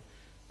no.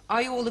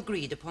 Are you all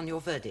agreed upon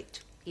your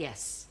verdict?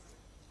 Yes.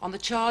 On the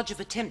charge of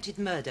attempted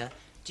murder,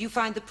 do you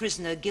find the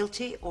prisoner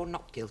guilty or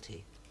not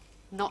guilty?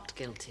 Not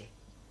guilty.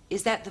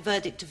 Is that the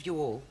verdict of you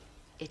all?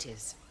 It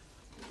is.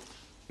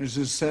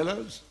 Mrs.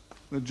 Sellers,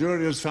 the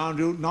jury has found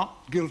you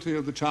not guilty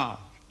of the charge.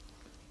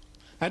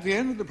 At the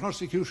end of the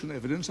prosecution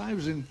evidence, I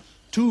was in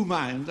two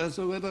minds as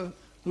to whether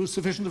there was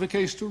sufficient of a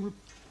case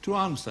to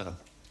answer.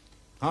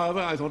 However,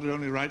 I thought it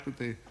only right that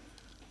the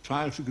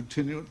trial should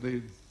continue,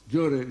 the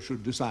jury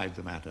should decide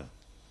the matter.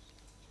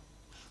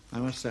 I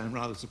must say I'm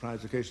rather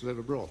surprised the case was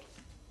ever brought.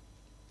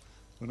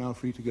 We're now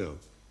free to go.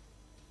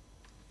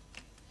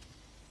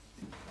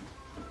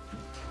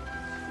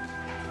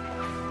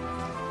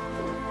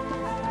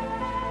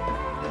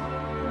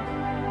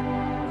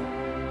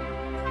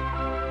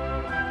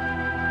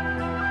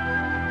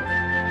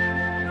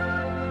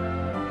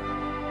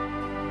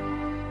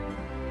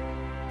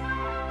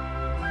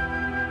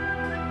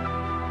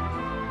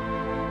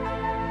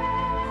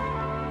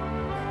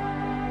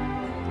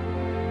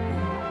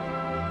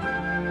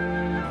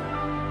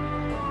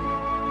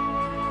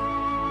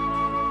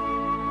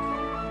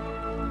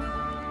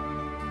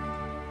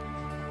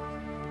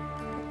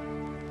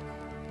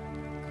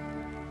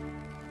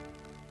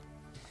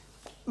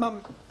 Mum,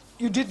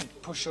 you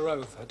didn't push her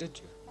over, did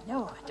you?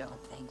 No, I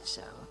don't think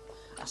so.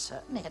 I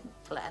certainly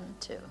hadn't planned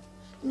to.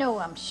 No,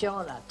 I'm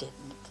sure I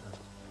didn't.